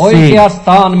eyes to see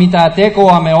oikeastaan mitä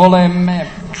tekoa me olemme.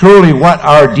 truly what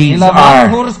our deeds Sillä are.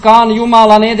 vanhurskaan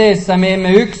Jumalan edessä me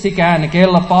emme yksikään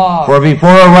kelpaa. For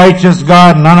before a righteous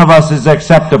God, none of us is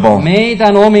acceptable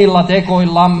Meidän omilla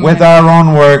tekoillamme. with our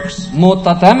own works.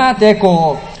 Mutta tämä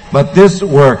teko, But this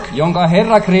work, jonka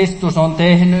Herra Kristus on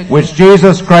tehnyt, which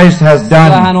Jesus Christ has sillä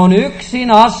done, hän on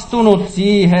yksin astunut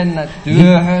siihen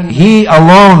työhön, He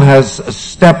alone has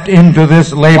stepped into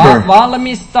this labor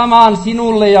valmistamaan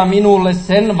sinulle ja minulle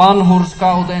sen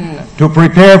vanhurskauden. to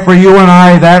prepare for you and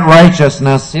I that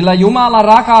righteousness. Sillä Jumala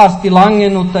rakasti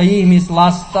langennutta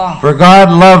ihmislasta. For God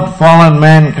loved fallen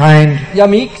mankind. Ja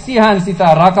miksi hän sitä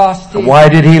rakasti?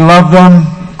 Why did He love them?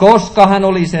 Koska hän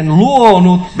oli sen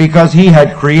luonut. Because He had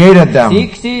created them.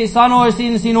 Siksi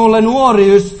sanoisin sinulle,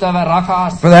 nuori ystävä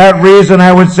rakas, For that reason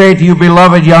I would say to you,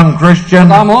 beloved young Christian,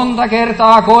 jota monta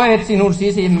kertaa koet sinun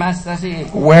sisimmässäsi.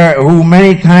 who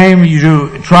many times you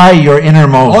try your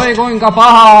innermost. Oi kuinka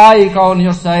paha aika on,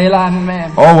 jossa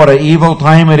elämme. Oh, what an evil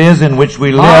time it is in which we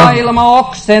live. Maailma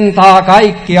oksentaa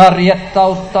kaikkia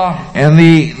riettautta. And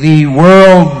the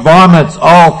world vomits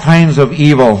all kinds of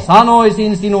evil.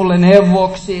 Sanoisin sinulle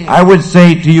neuvoksi, yksin. I would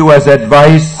say to you as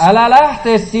advice, Älä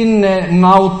lähte sinne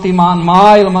nauttimaan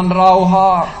maailman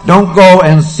rauhaa. don't go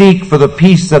and seek for the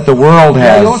peace that the world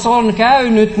Ja jos has. on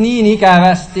käynyt niin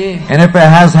ikävästi, And if it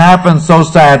has happened so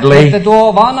sadly että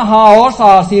tuo vanha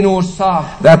osa sinussa,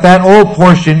 that old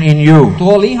portion in you,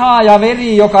 tuo liha ja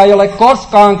veri, joka ei ole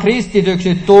koskaan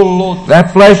kristityksi tullut,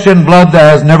 that flesh and blood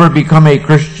that has never become a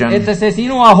Christian, että se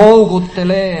sinua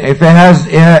houkuttelee.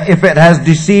 if it has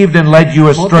deceived and led you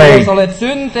Mutta astray, jos olet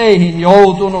synteihin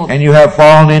joutunut, and you have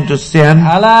fallen into sin,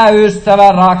 älä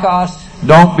ystävä rakas,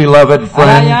 don't, beloved älä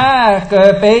friend,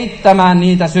 jääkö peittämään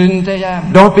niitä syntejä,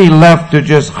 don't be left to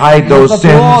just hide those mutta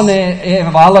tuo sins, ne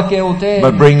valkeuteen.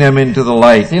 but bring them into the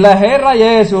light. Sillä Herra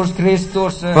Jeesus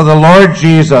Kristus, For the Lord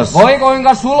Jesus, voi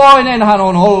kuinka suloinen hän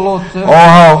on ollut.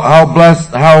 oh how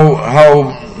blessed,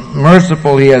 how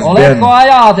merciful he has been. Oletko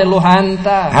ajatellut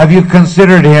häntä, Have you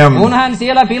considered kun him hän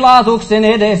siellä Pilatuksen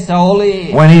edessä oli?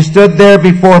 when he stood there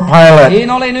before Pilate?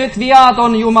 Siinä oli nyt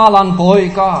viaton Jumalan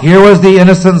poika. Here was the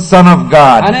innocent Son of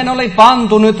God, Hänen oli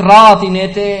pantu nyt raatin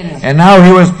eteen. and now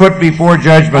he was put before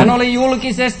Hän judgment. oli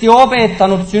julkisesti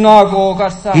opettanut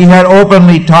synagogassa. He had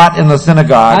openly taught in the Hän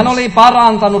synagogues. oli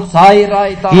parantanut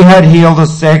sairaita. He had healed the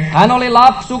sick. Hän oli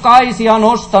lapsukaisia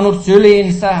nostanut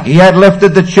syliinsä. He had lifted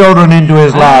the children into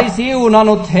his Hän lap oli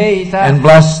siunannut heitä. and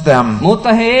blessed them.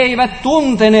 Mutta he eivät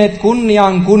tunteneet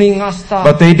kunnian kuningasta.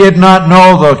 But they did not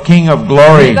know the King of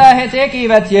glory. Mitä he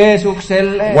tekivät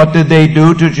Jeesukselle? What did they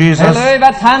do to He Jesus?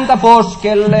 löivät häntä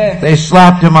poskelle. They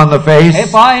slapped him on the He face,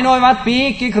 painoivat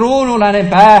piikkikruunun hänen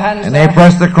päähänsä. and they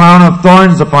pressed the crown of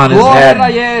thorns upon his Tuo Herra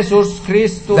head. Jeesus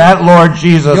Kristus, That Lord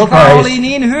Jesus joka oli Christ,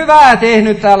 niin hyvää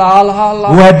tehnyt täällä alhaalla.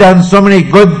 who had done so many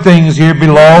good things here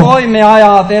below, Voimme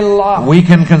ajatella, we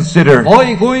can consider,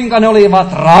 voi kuinka ne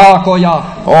olivat raakoja.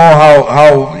 oh,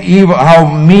 how evil, how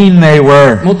mean they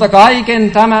were. Mutta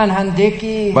kaiken tämän hän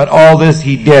teki But all this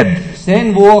he did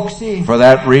sen vuoksi, for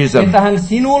that reason, että hän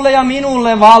sinulle ja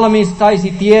minulle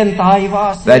valmistaisi tien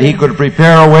taivaaseen. that he could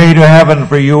prepare a way to heaven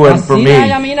for you Ja and for sinä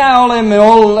ja me. minä olemme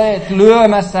olleet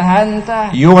lyömässä häntä.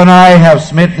 You and I have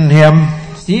smitten him.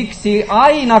 Siksi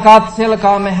aina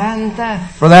katselkaamme häntä.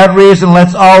 For that reason,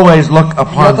 let's always look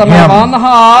upon Ja tämä him. vanha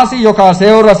aasi, joka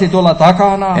seurasi tuolla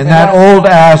takana, And that old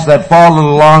ass that followed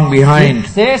along behind,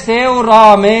 se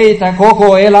seuraa meitä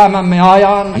koko elämämme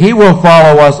ajan. he will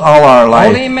follow us all our life.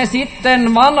 Olimme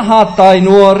sitten vanhat tai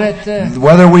nuoret,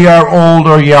 Whether we are old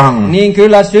or young, niin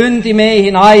kyllä synti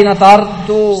meihin aina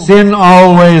tarttuu. sin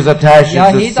always Ja attaches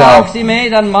itself, hitaaksi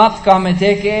meidän matkamme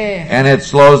tekee. and it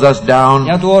slows us down.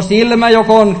 Ja tuo silmä,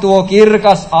 joka on tuo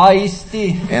kirkas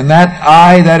aisti, And that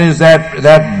eye, that is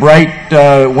that bright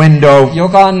window,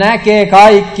 joka näkee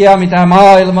kaikkea, mitä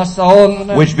maailmassa on.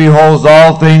 which beholds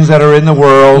all things that are in the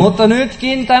world. Mutta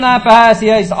nytkin tänä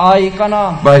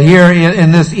pääsiäisaikana But here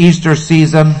in this Easter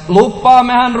season,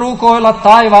 luppaammehan rukoilla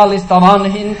taivaallista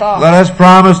vanhinta. let us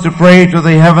promise to pray to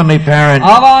the Heavenly Parent.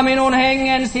 Avaa minun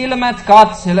hengen silmät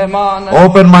katselemaan.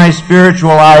 Open my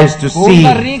spiritual eyes to Kuinka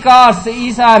see rikas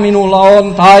Isä minulla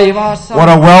on taivaassa, what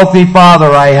a wealthy Father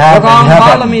I have joka in on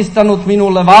heaven, valmistanut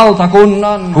minulle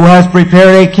valtakunnan. who has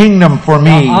prepared a kingdom for Ja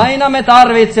me. aina me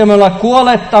tarvitsemme olla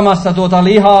kuolettamassa tuota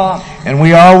lihaa. And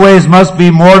we always must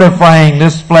be mortifying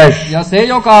this flesh. Ja se,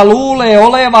 joka luulee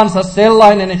olevansa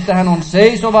sellainen, että hän on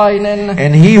seisovainen,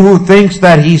 And he who thinks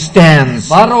that he stands,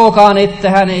 varokaan,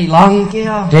 että hän ei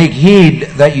lankea. take heed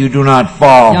that you do not Ja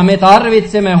fall. me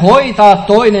tarvitsemme hoitaa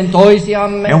toinen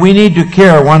toisiamme, And we need to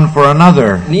care one for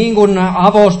another, niin kuin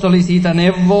apostoli siitä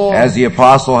neuvoo. as the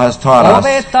apostle has taught us,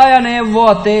 Opettaa ja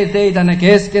neuvoa teitä ne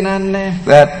keskenänne.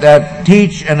 that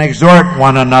teach and exhort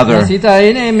one another. Ja sitä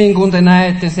enemmän, kun te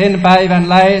näette sen päivän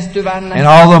lähestyvän. And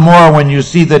all the more when you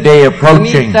see the day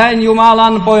approaching, Nimittäin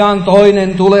Jumalan pojan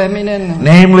toinen tuleminen.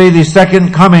 namely the second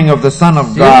coming of the Son of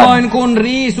God. Silloin kun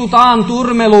riisutaan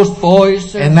turmelus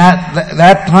pois. And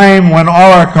that time when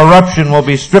all our corruption will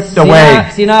be stripped away.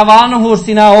 Sinä vanhus,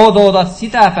 sinä odotat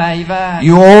sitä päivää.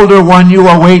 You older one, you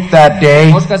await that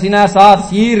day Koska sinä saat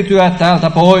siirtyä täältä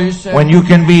pois. when you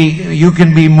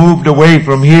can be moved away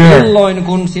from here, Silloin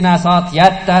kun sinä saat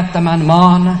jättää tämän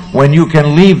maan. when you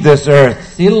can leave this earth.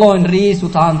 Silloin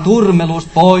riisutaan turmelus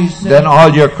pois. Then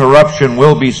all your corruption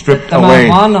will be stripped Tämä away.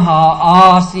 vanha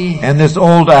aasi, And this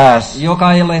old ass,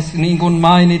 joka ei ole, niin kuin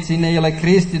mainitsin, ei ole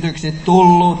kristityksi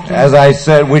tullut.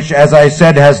 which as I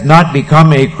said has not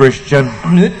become a Christian,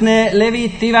 Nyt ne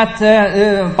levittivät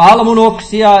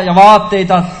palmunoksia ja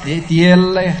vaatteita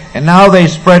tielle. and now they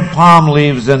spread palm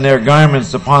leaves in their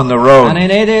garments upon the road.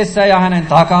 Hänen edessä ja hänen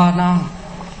takanaan.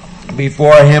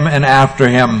 before him and after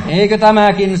him. Eikö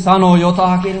tämäkin sano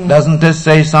jotakin? Doesn't this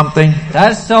say something?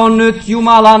 Tässä on nyt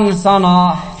Jumalan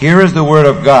sana. Here is the word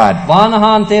of God.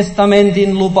 Vanhan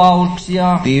testamentin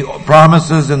lupauksia. The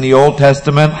promises in the Old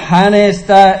Testament.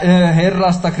 Hänestä,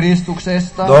 Herrasta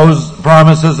Kristuksesta. Those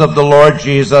promises of the Lord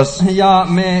Jesus. Ja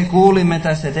me kuulimme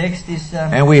tässä tekstissä.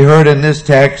 And we heard in this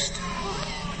text.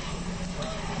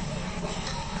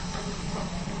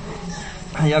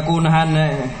 Ja kun hän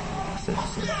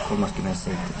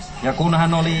 37. Ja kun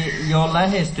hän oli jo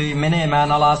lähestyi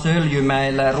menemään alas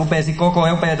Öljymäellä, rupesi koko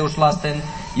opetuslasten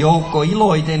joukko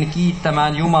iloiten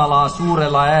kiittämään Jumalaa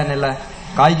suurella äänellä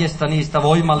kaikesta niistä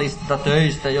voimallisista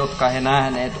töistä, jotka he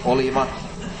nähneet olivat.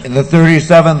 In the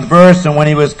 37th verse, and when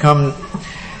he was come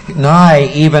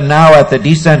nigh, even now at the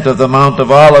descent of the Mount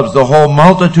of Olives, the whole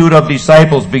multitude of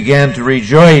disciples began to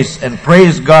rejoice and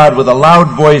praise God with a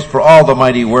loud voice for all the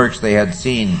mighty works they had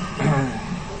seen.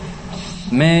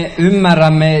 Me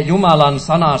ymmärrämme Jumalan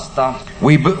sanasta.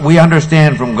 We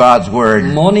understand from God's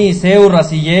word. Moni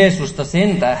seurasi Jeesusta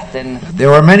sen tähten. There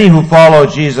were many who followed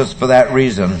Jesus for that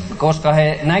reason. Koska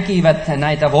he näkivät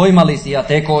näitä voimallisia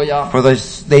tekoja. For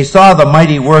they saw the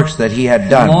mighty works that he had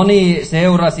done. Moni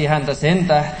seurasi häntä sen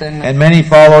tähten. And many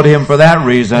followed him for that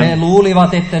reason. He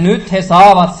luulivat, että nyt he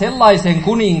saavat sellaisen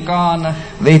kuninkaan.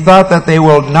 They thought that they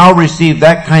will now receive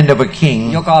that kind of a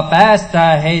king. Joka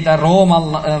päästää heitä Rooman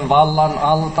vallan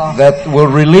alta. That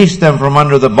will release them from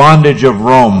under the bondage of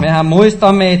Rome. Mehän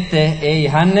muistamme, että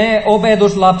ei ne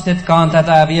opetuslapsetkaan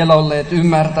tätä vielä olleet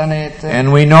ymmärtäneet. And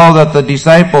we know that the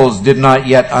disciples did not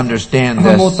yet understand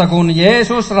this. Mutta kun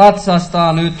Jeesus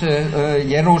ratsastaa nyt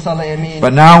Jerusalemiin.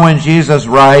 But now when Jesus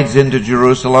rides into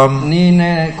Jerusalem, niin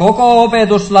koko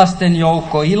opetuslasten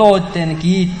joukko iloitten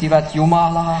kiittivät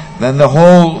Jumalaa. Then the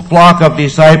whole flock of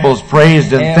disciples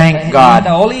praised and thanked God.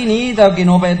 Niitä oli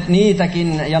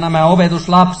niitäkin ja nämä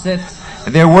opetuslapset.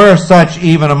 There were such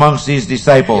even amongst these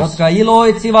disciples. Jotka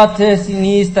iloitsivat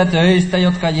niistä töistä,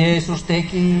 jotka Jeesus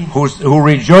teki. Who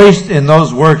rejoiced in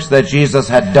those works that Jesus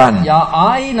had done. Ja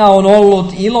aina on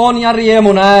ollut ilon ja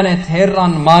riemun äänet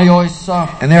Herran majoissa.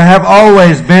 And there have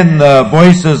always been the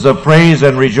voices of praise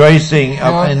and rejoicing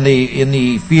in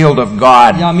the field of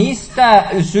God. Ja mistä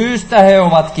syystä he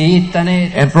ovat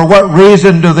kiittäneet? And for what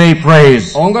reason do they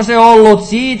praise? Onko se ollut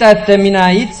siitä, että minä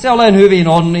itse olen hyvin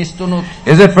onnistunut?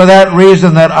 Is it for that reason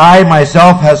that I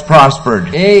myself has prospered?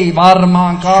 Ei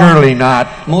varmaankaan. Surely not.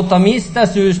 Mutta mistä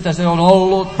syystä se on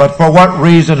ollut? But for what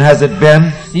reason has it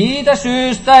been? Siitä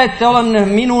syystä, että olen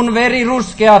minun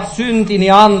veriruskeat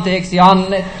syntini anteeksi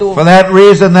annettu. For that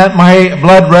reason that my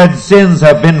blood red sins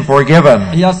have been forgiven.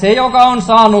 Ja se, joka on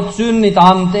saanut synnit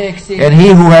anteeksi. And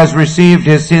he who has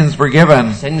received his sins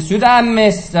forgiven. Sen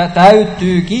sydämessä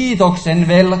täyttyy kiitoksen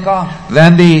velka.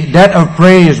 Then the debt of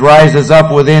praise rises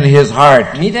up within his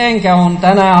heart. Mitenkä on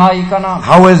tänä aikana?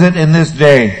 How is it in this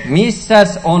day?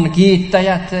 Missäs on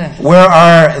kiittäjät? Where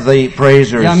are the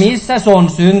praisers? Ja missäs on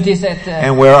syntiset?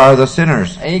 And where are the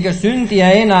sinners? Eikö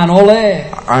syntiä enää ole?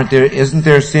 Isn't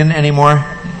there sin anymore?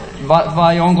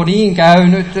 Vai onko niin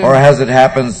käynyt? Or has it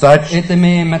happened such että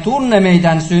me emme tunne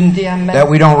meidän syntiämme? That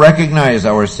we don't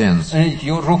recognize our sins?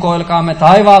 Rukoilkaamme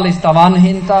taivaallista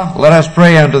vanhinta. Let us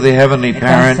pray unto the heavenly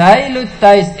parent.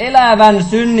 Säilyttäisi elävän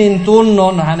synnin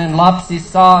tunnon hänen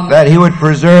lapsissaan. That he would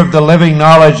preserve the living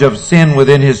knowledge of sin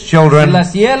within his children. Sillä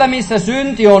siellä missä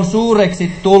synti on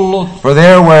suureksi tullut. For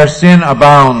there where sin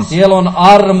abounds. Siellä on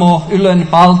armo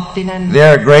ylenpalttinen.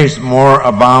 There grace more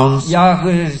abounds. Ja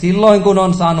silloin kun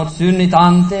on saanut synnit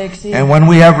anteeksi. And when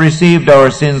we have received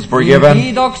our sins forgiven.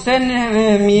 Kiitoksen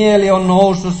mieli on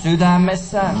noussut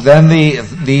sydämessä. Then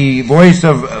the voice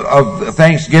of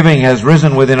thanksgiving has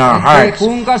risen within our hearts.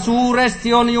 Kuinka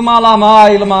suuresti on Jumala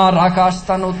maailmaa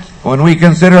rakastanut. When we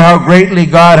consider how greatly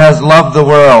God has loved the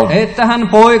world. Että hän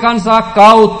poikansa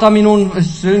kautta minun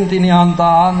syntini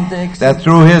antaa anteeksi. That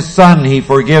through his son he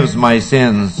forgives my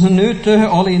sins. Nyt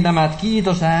oli nämä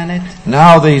kiitosäänet.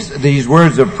 Now these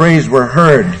words of praise were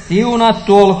heard.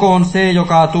 Siunattu olkoon se,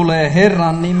 joka tulee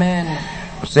Herran nimeen.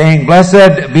 Saying,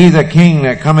 blessed be the King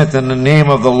that cometh in the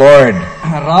name of the Lord.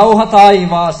 Rauha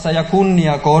taivaassa ja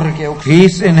kunnia korkeuksissa.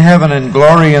 Peace in heaven and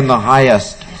glory in the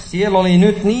highest. Siellä oli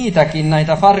nyt niitäkin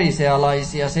näitä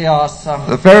farisealaisia seassa.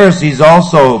 The Pharisees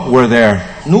also were there.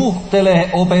 Nuhtele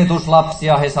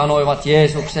opetuslapsia, he sanoivat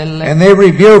Jeesukselle. And they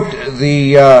rebuked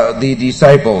the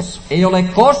disciples. Ei ole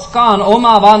koskaan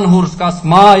oma vanhurskas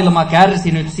maailma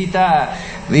kärsinyt sitä.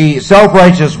 The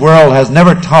self-righteous world has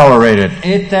never tolerated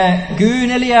että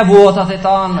kyyneliä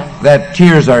vuotatetaan. That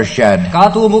tears are shed.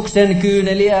 Katumuksen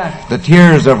kyyneliä. The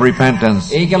tears of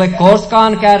repentance. Eikä ole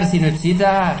koskaan kärsinyt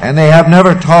sitä. And they have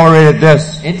never tolerated tolerated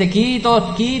this, Että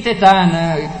kiitetään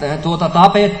tuota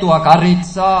tapettua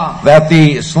karitsaa, that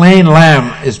the slain lamb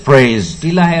is praised,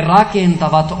 sillä he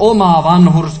rakentavat omaa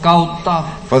vanhurskautta.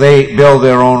 for they build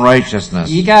their own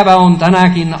righteousness. Ikävä on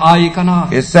tänäkin aikana,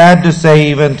 It's sad to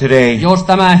say even today, jos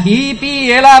tämä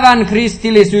hiipii elävän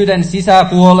kristillisyyden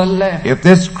sisäpuolelle, if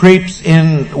this creeps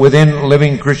in within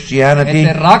living Christianity,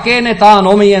 että rakennetaan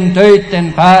omien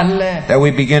töitten päälle. that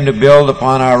we begin to build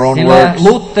upon our own Sillä works.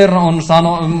 Luther on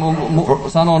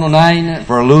sanonut näin.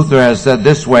 For Luther has said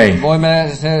this way,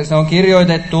 Se on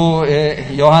kirjoitettu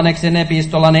Johanneksen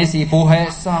epistolan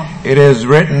esipuheessa. it is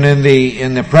written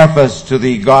in the preface to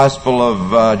the Gospel of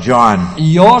John,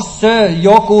 Jos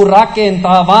joku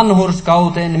rakentaa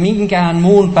vanhurskauteen minkään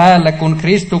muun päälle kuin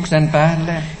Kristuksen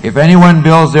päälle, if anyone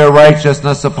builds their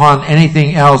righteousness upon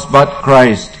anything else but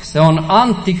Christ, se on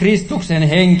antikristuksen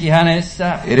henki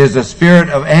hänessä. it is the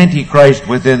spirit of Antichrist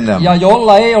within them. Ja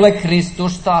jolla ei ole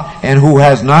Kristusta, And who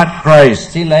has not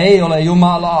Christ, sillä ei ole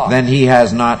Jumalaa. then he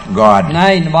has not God.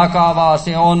 Näin vakavaa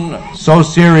se on. So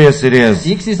serious it is.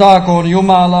 Siksi saakoon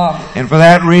Jumala And for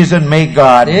that reason, may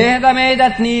God tehdä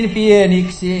meidät niin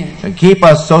pieniksi. keep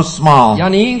us so small. Ja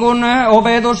niin kuin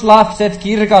opetuslapset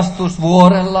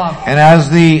kirkastusvuorella, And as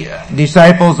the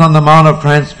disciples on the Mount of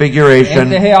Transfiguration,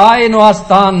 että he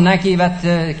ainoastaan näkivät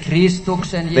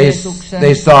Kristuksen, Jeesuksen.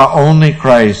 they saw only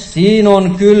Christ. Siinä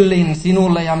on kyllin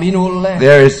sinulle ja minulle.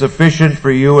 There is sufficient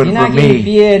for you and for Sinäkin me.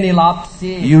 pieni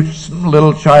lapsi. You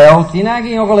little child,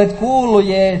 Sinäkin, joka olet kuullut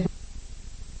Jeesus.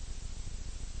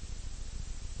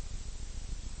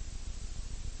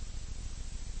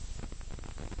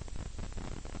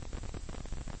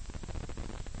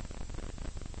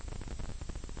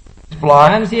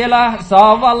 Hän siellä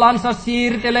sauvallansa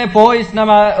siirtelee pois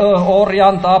nämä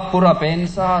orjan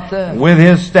tappurapensaat. with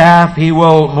his staff he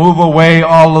will move away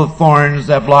all the thorns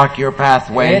that block your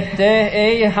pathway, Ette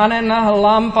ei hänen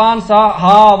lampaansa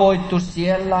haavoittu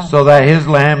siellä. so that his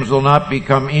lambs will not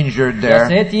become injured Ja there.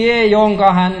 se tie,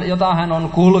 jota hän on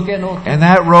kulkenut, And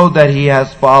that road that he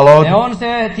has followed, se on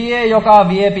se tie, joka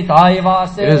viepi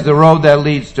taivaaseen. it is the road that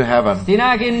leads to heaven.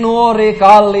 Sinäkin nuori,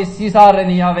 kallis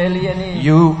sisareni ja veljeni.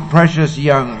 You precious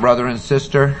young brother and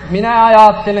sister, Minä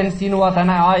ajattelen sinua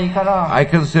tänä aikana. I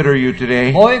consider you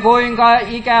today. Voi kuinka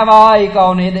ikävä aika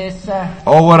on edessä.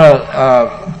 Oh, what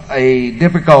a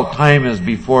difficult time is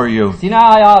before you. Sinä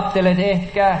ajattelet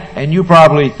ehkä, And you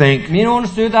probably think, minun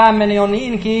sydämeni on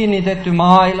niin kiinnitetty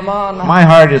maailmaan. my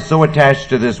heart is so attached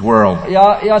to this world.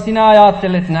 Ja sinä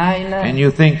ajattelet näin. And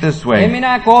you think this En way,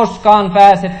 minä koskaan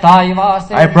pääse I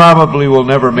taivaaseen. probably will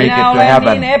never make it Minä to olen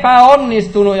heaven, niin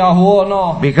epäonnistunut ja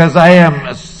huono. because I am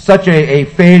such a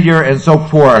failure and so Se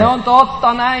poor. on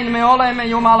totta, näin me olemme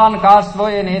Jumalan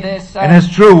kasvojen edessä. And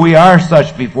it's true, we are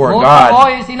such before Mutta God.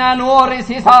 oi sinä nuori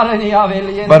sisareni ja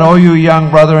veljeni. But oh, you young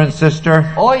brother and sister,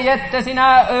 Oi, että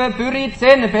sinä pyrit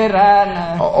sen perään.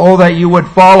 oh, that you would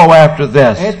follow after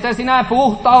this, Että sinä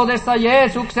puhtaudessa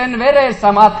Jeesuksen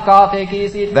veressä matkaa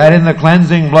tekisit. that in the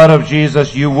cleansing blood of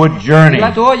Jesus you would journey.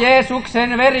 Sillä tuo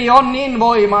Jeesuksen veri on niin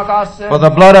voimakas. For the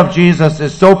blood of Jesus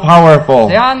is so powerful,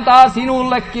 Se antaa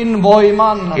sinullekin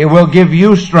voiman. it will give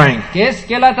you strength.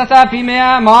 Keskellä tätä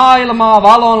pimeää maailmaa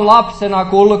valon lapsena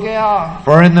kulkea.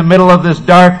 For in the middle of this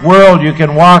dark world you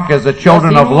can walk as the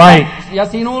children of light, Ja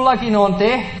sinullakin on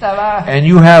tehtävä. and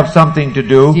you have something to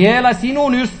do Siellä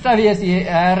sinun ystäviesi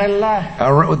äärellä.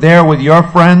 there with your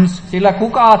friends. Sillä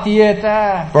kuka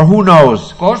tietää, For who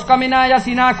knows, koska minä ja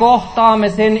sinä kohtaamme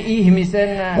sen ihmisen,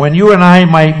 when you and I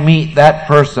might meet that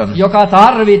person joka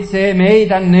tarvitsee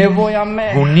meidän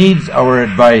neuvojamme. who needs our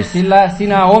advice. Sillä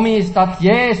sinä omistat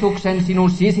Jeesuksen sinun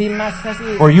sisimmässäsi.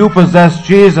 For you possess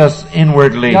Jesus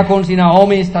inwardly. Ja kun sinä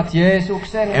omistat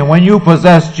Jeesuksen, And when you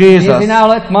possess niin Jesus, sinä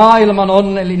olet maailman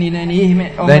onnellinen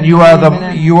ihminen. then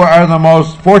you are the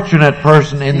most fortunate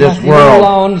person in this Sinulla world.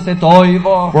 on se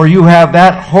toivo. For you have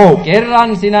that hope.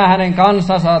 Kerran sinä hänen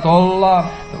kanssa saat olla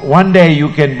One day you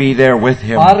can be there with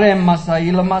him paremmassa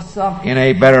ilmassa. in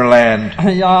a better land.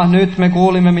 Ja nyt me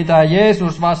kuulimme, mitä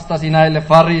Jeesus vastasi näille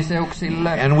fariseuksille.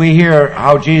 And we hear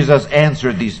how Jesus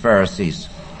answered these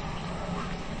Pharisees.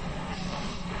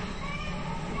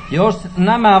 Jos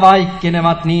nämä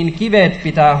vaikkenevat, niin kivet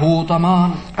pitää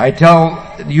huutamaan. I tell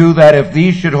you that if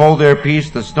these should hold their peace,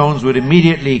 the stones would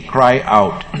immediately cry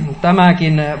out.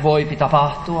 Tämäkin voi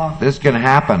tapahtua. This can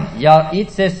happen. Ja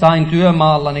itse sain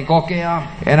työmaallani kokea.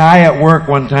 And I at work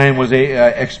one time was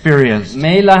experienced.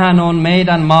 Meillähän on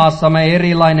meidän maassamme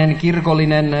erilainen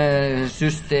kirkollinen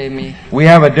systeemi. We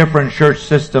have a different church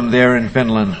system there in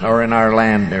Finland, or in our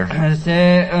land there.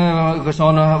 Se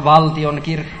on valtion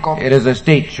kirkko. It is a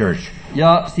state church.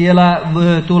 Ja siellä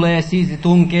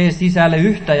tunkee sisälle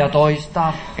yhtä ja toista.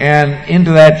 And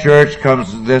into that church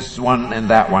comes this one and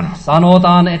that one.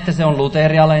 Sanotaan, että se on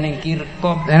luterialainen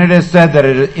kirkko. And it is said that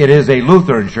it is a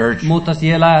Lutheran church. Mutta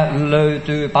siellä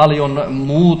löytyy paljon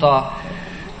muuta,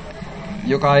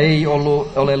 joka ei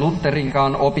ole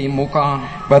Lutherinkaan opin mukaan.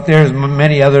 But there's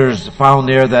many others found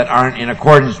there that aren't in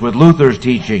accordance with Luther's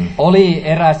teaching. Oli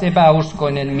eräs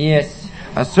epäuskoinen mies.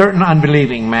 A certain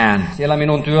unbelieving man. Siellä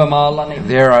minun työmaallani.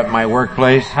 There at my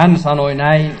workplace. Hän sanoi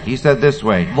näin. He said this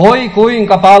way. Voi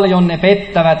kuinka paljon ne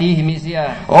pettävät ihmisiä.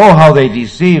 Oh, how they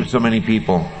deceive so many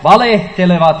people.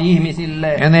 Valehtelevat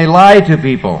ihmisille. And they lie to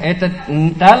people. Että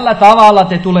tällä tavalla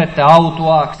te tulette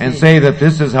autuaaksi. And say that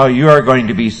this is how you are going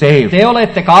to be saved. Te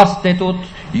olette kastetut.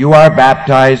 You are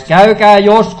baptized. Käykää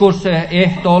joskus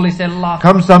ehtoollisella.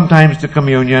 Come sometimes to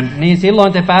communion. Niin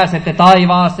silloin te pääsette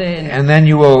taivaaseen. And then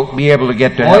you will be able to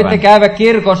get to Voitte heaven. käydä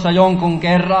kirkossa jonkun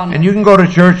kerran. And you can go to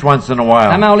church once in a while.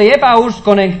 Tämä oli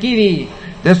epäuskonen kivi.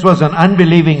 This was an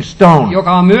unbelieving stone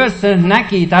Joka myös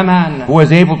näki tämän. who was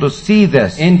able to see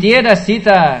this. En tiedä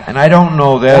sitä. And I don't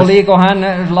know this. Oliko hän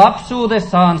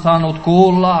lapsuudessaan saanut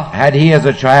kuulla Had he as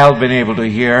a child been able to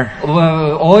hear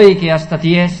oikeasta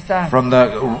tiestä? from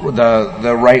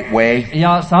the right way?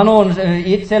 Ja sanon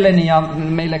itselleni ja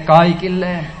meille kaikille,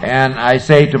 And I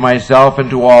say to myself and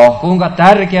to all, kuinka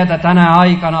tärkeää tänä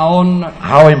aikana on,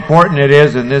 how important it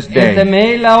is in this että day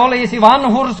meillä olisi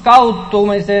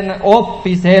vanhurskauttumisen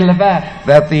oppi selvä.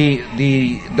 that the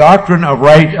doctrine of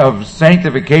right of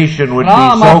sanctification would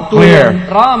be so clear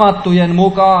Raamattujen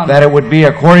mukaan. that it would be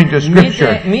according to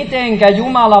Scripture. Mitenkä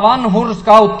Jumala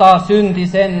vanhurskauttaa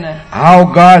syntisen? How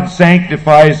God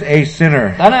sanctifies a sinner.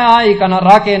 Tänä aikana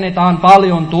rakennetaan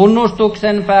paljon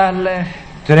tunnustuksen päälle.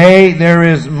 Today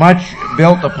there is much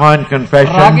built upon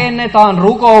confession, Rakennetaan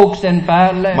rukouksen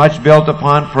päälle. much built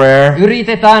upon prayer,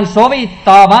 Yritetään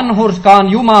sovittaa vanhurskaan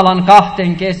Jumalan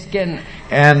kahten kesken.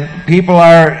 and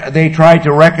they try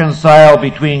to reconcile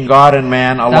between God and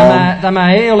man alone,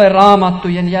 Tämä ei ole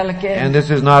raamattujen jälkeen. and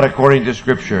this is not according to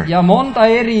Scripture. Ja monta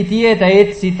eri tietä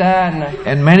etsitään,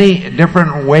 And many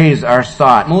different ways are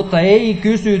sought, mutta ei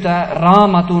kysytä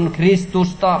raamatun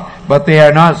Kristusta. but they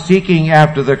are not seeking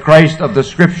after the Christ of the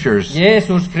Scriptures.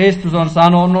 Jeesus Kristus on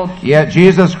sanonut, Yet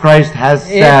Jesus Christ has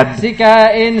said, etsikää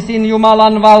ensin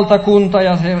Jumalan valtakunta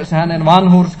ja hänen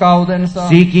vanhurskautensa.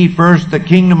 seek ye first the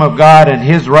kingdom of God and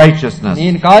his righteousness,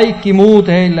 Niin kaikki muu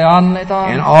teille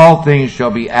annetaan. and all things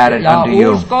shall be added Ja unto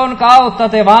you. uskon kautta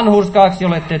te vanhurskaaksi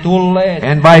olette tulleet.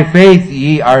 And by faith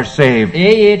ye are saved.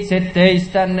 Ei itse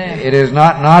teistänne. It is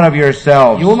not of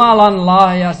yourselves. Jumalan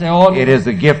lahja se on. It is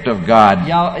the gift of God.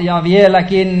 Ja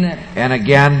vieläkin And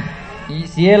again,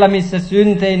 siellä missä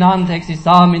syntein anteeksi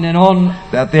saaminen on,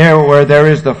 that where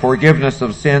there is the forgiveness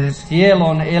of sins, siellä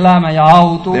on elämä ja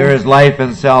autuus. there is life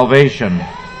and salvation.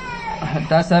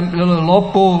 Tässä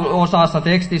loppuosassa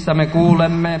tekstissä me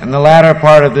kuulemme In the latter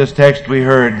part of this text we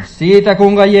heard siitä,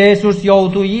 kuinka Jeesus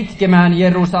joutui itkemään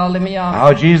Jerusalemia.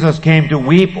 how Jesus came to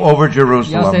weep over Ja se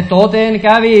Jerusalem. toteen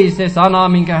kävi se sana,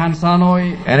 minkä hän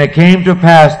sanoi. And it came to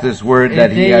pass, this word that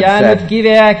Ettei he had jäänyt said,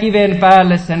 kiveä kiven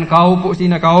päälle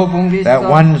siinä kaupungissa. that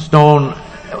one stone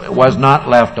was not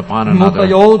left upon Mutta another.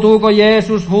 joutuuko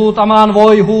Jeesus huutamaan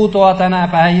voi huutoa tänä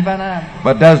päivänä?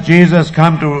 But does Jesus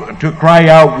come to cry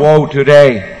out woe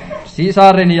today?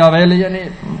 Sisareni ja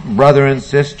veljeni Brother and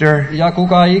sister, ja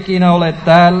kuka ikinä olet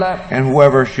täällä, and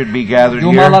whoever should be gathered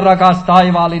Jumala here, rakas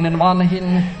taivaallinen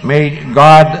vanhin. may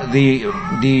God,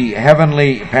 the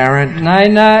heavenly parent,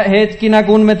 Näinä hetkinä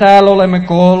kun me täällä olemme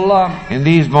koolla, in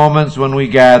these moments when we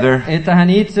gather, että hän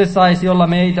itse saisi olla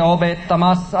meitä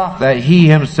opettamassa. that he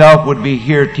himself would be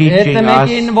here teaching Että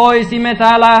mekin us, voisimme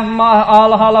täällä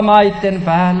alhaalla maitten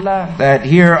päällä.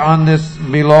 that here on this,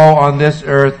 below on this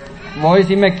earth,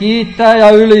 Voisimme kiittää ja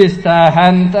ylistää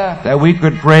häntä, that we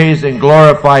could praise and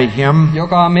glorify him,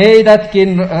 joka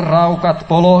meidätkin raukat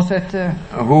poloset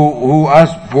who us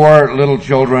poor little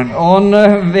children, on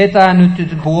vetänyt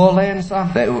puoleensa.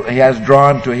 that he has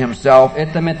drawn to himself,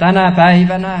 Että me tänä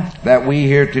päivänä that we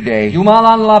here today,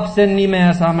 Jumalan lapsen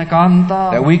nimeä saamme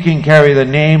kantaa. that we can carry the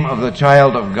name of the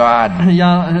child of God,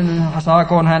 Ja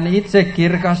saakoon hän itse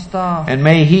kirkastaa and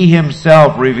may he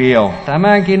himself reveal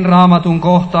tämänkin raamatun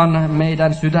kohtan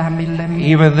meidän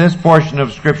sydämillemme. even this portion of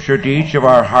Scripture to each of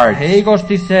our hearts.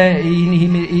 Heikosti se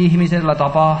ihmisellä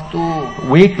tapahtuu.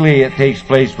 Weakly it takes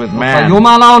place with Mutta man,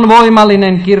 Jumala on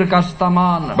voimallinen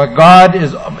kirkastamaan. but God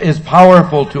is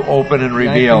powerful to open and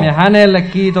Ja että me reveal. hänelle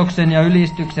kiitoksen ja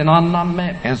ylistyksen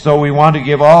annamme. And so we want to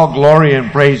give all glory and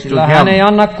praise to Sillä hän ei him.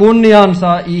 anna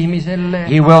kunniansa ihmiselle,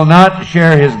 He will not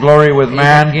share his glory with eikä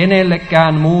man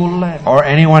kenellekään muulle. or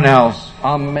anyone else,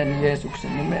 Amen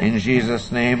Jeesuksen nimeen. In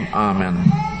Jesus' name, amen.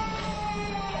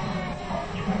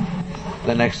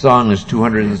 The next song is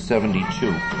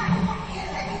 272.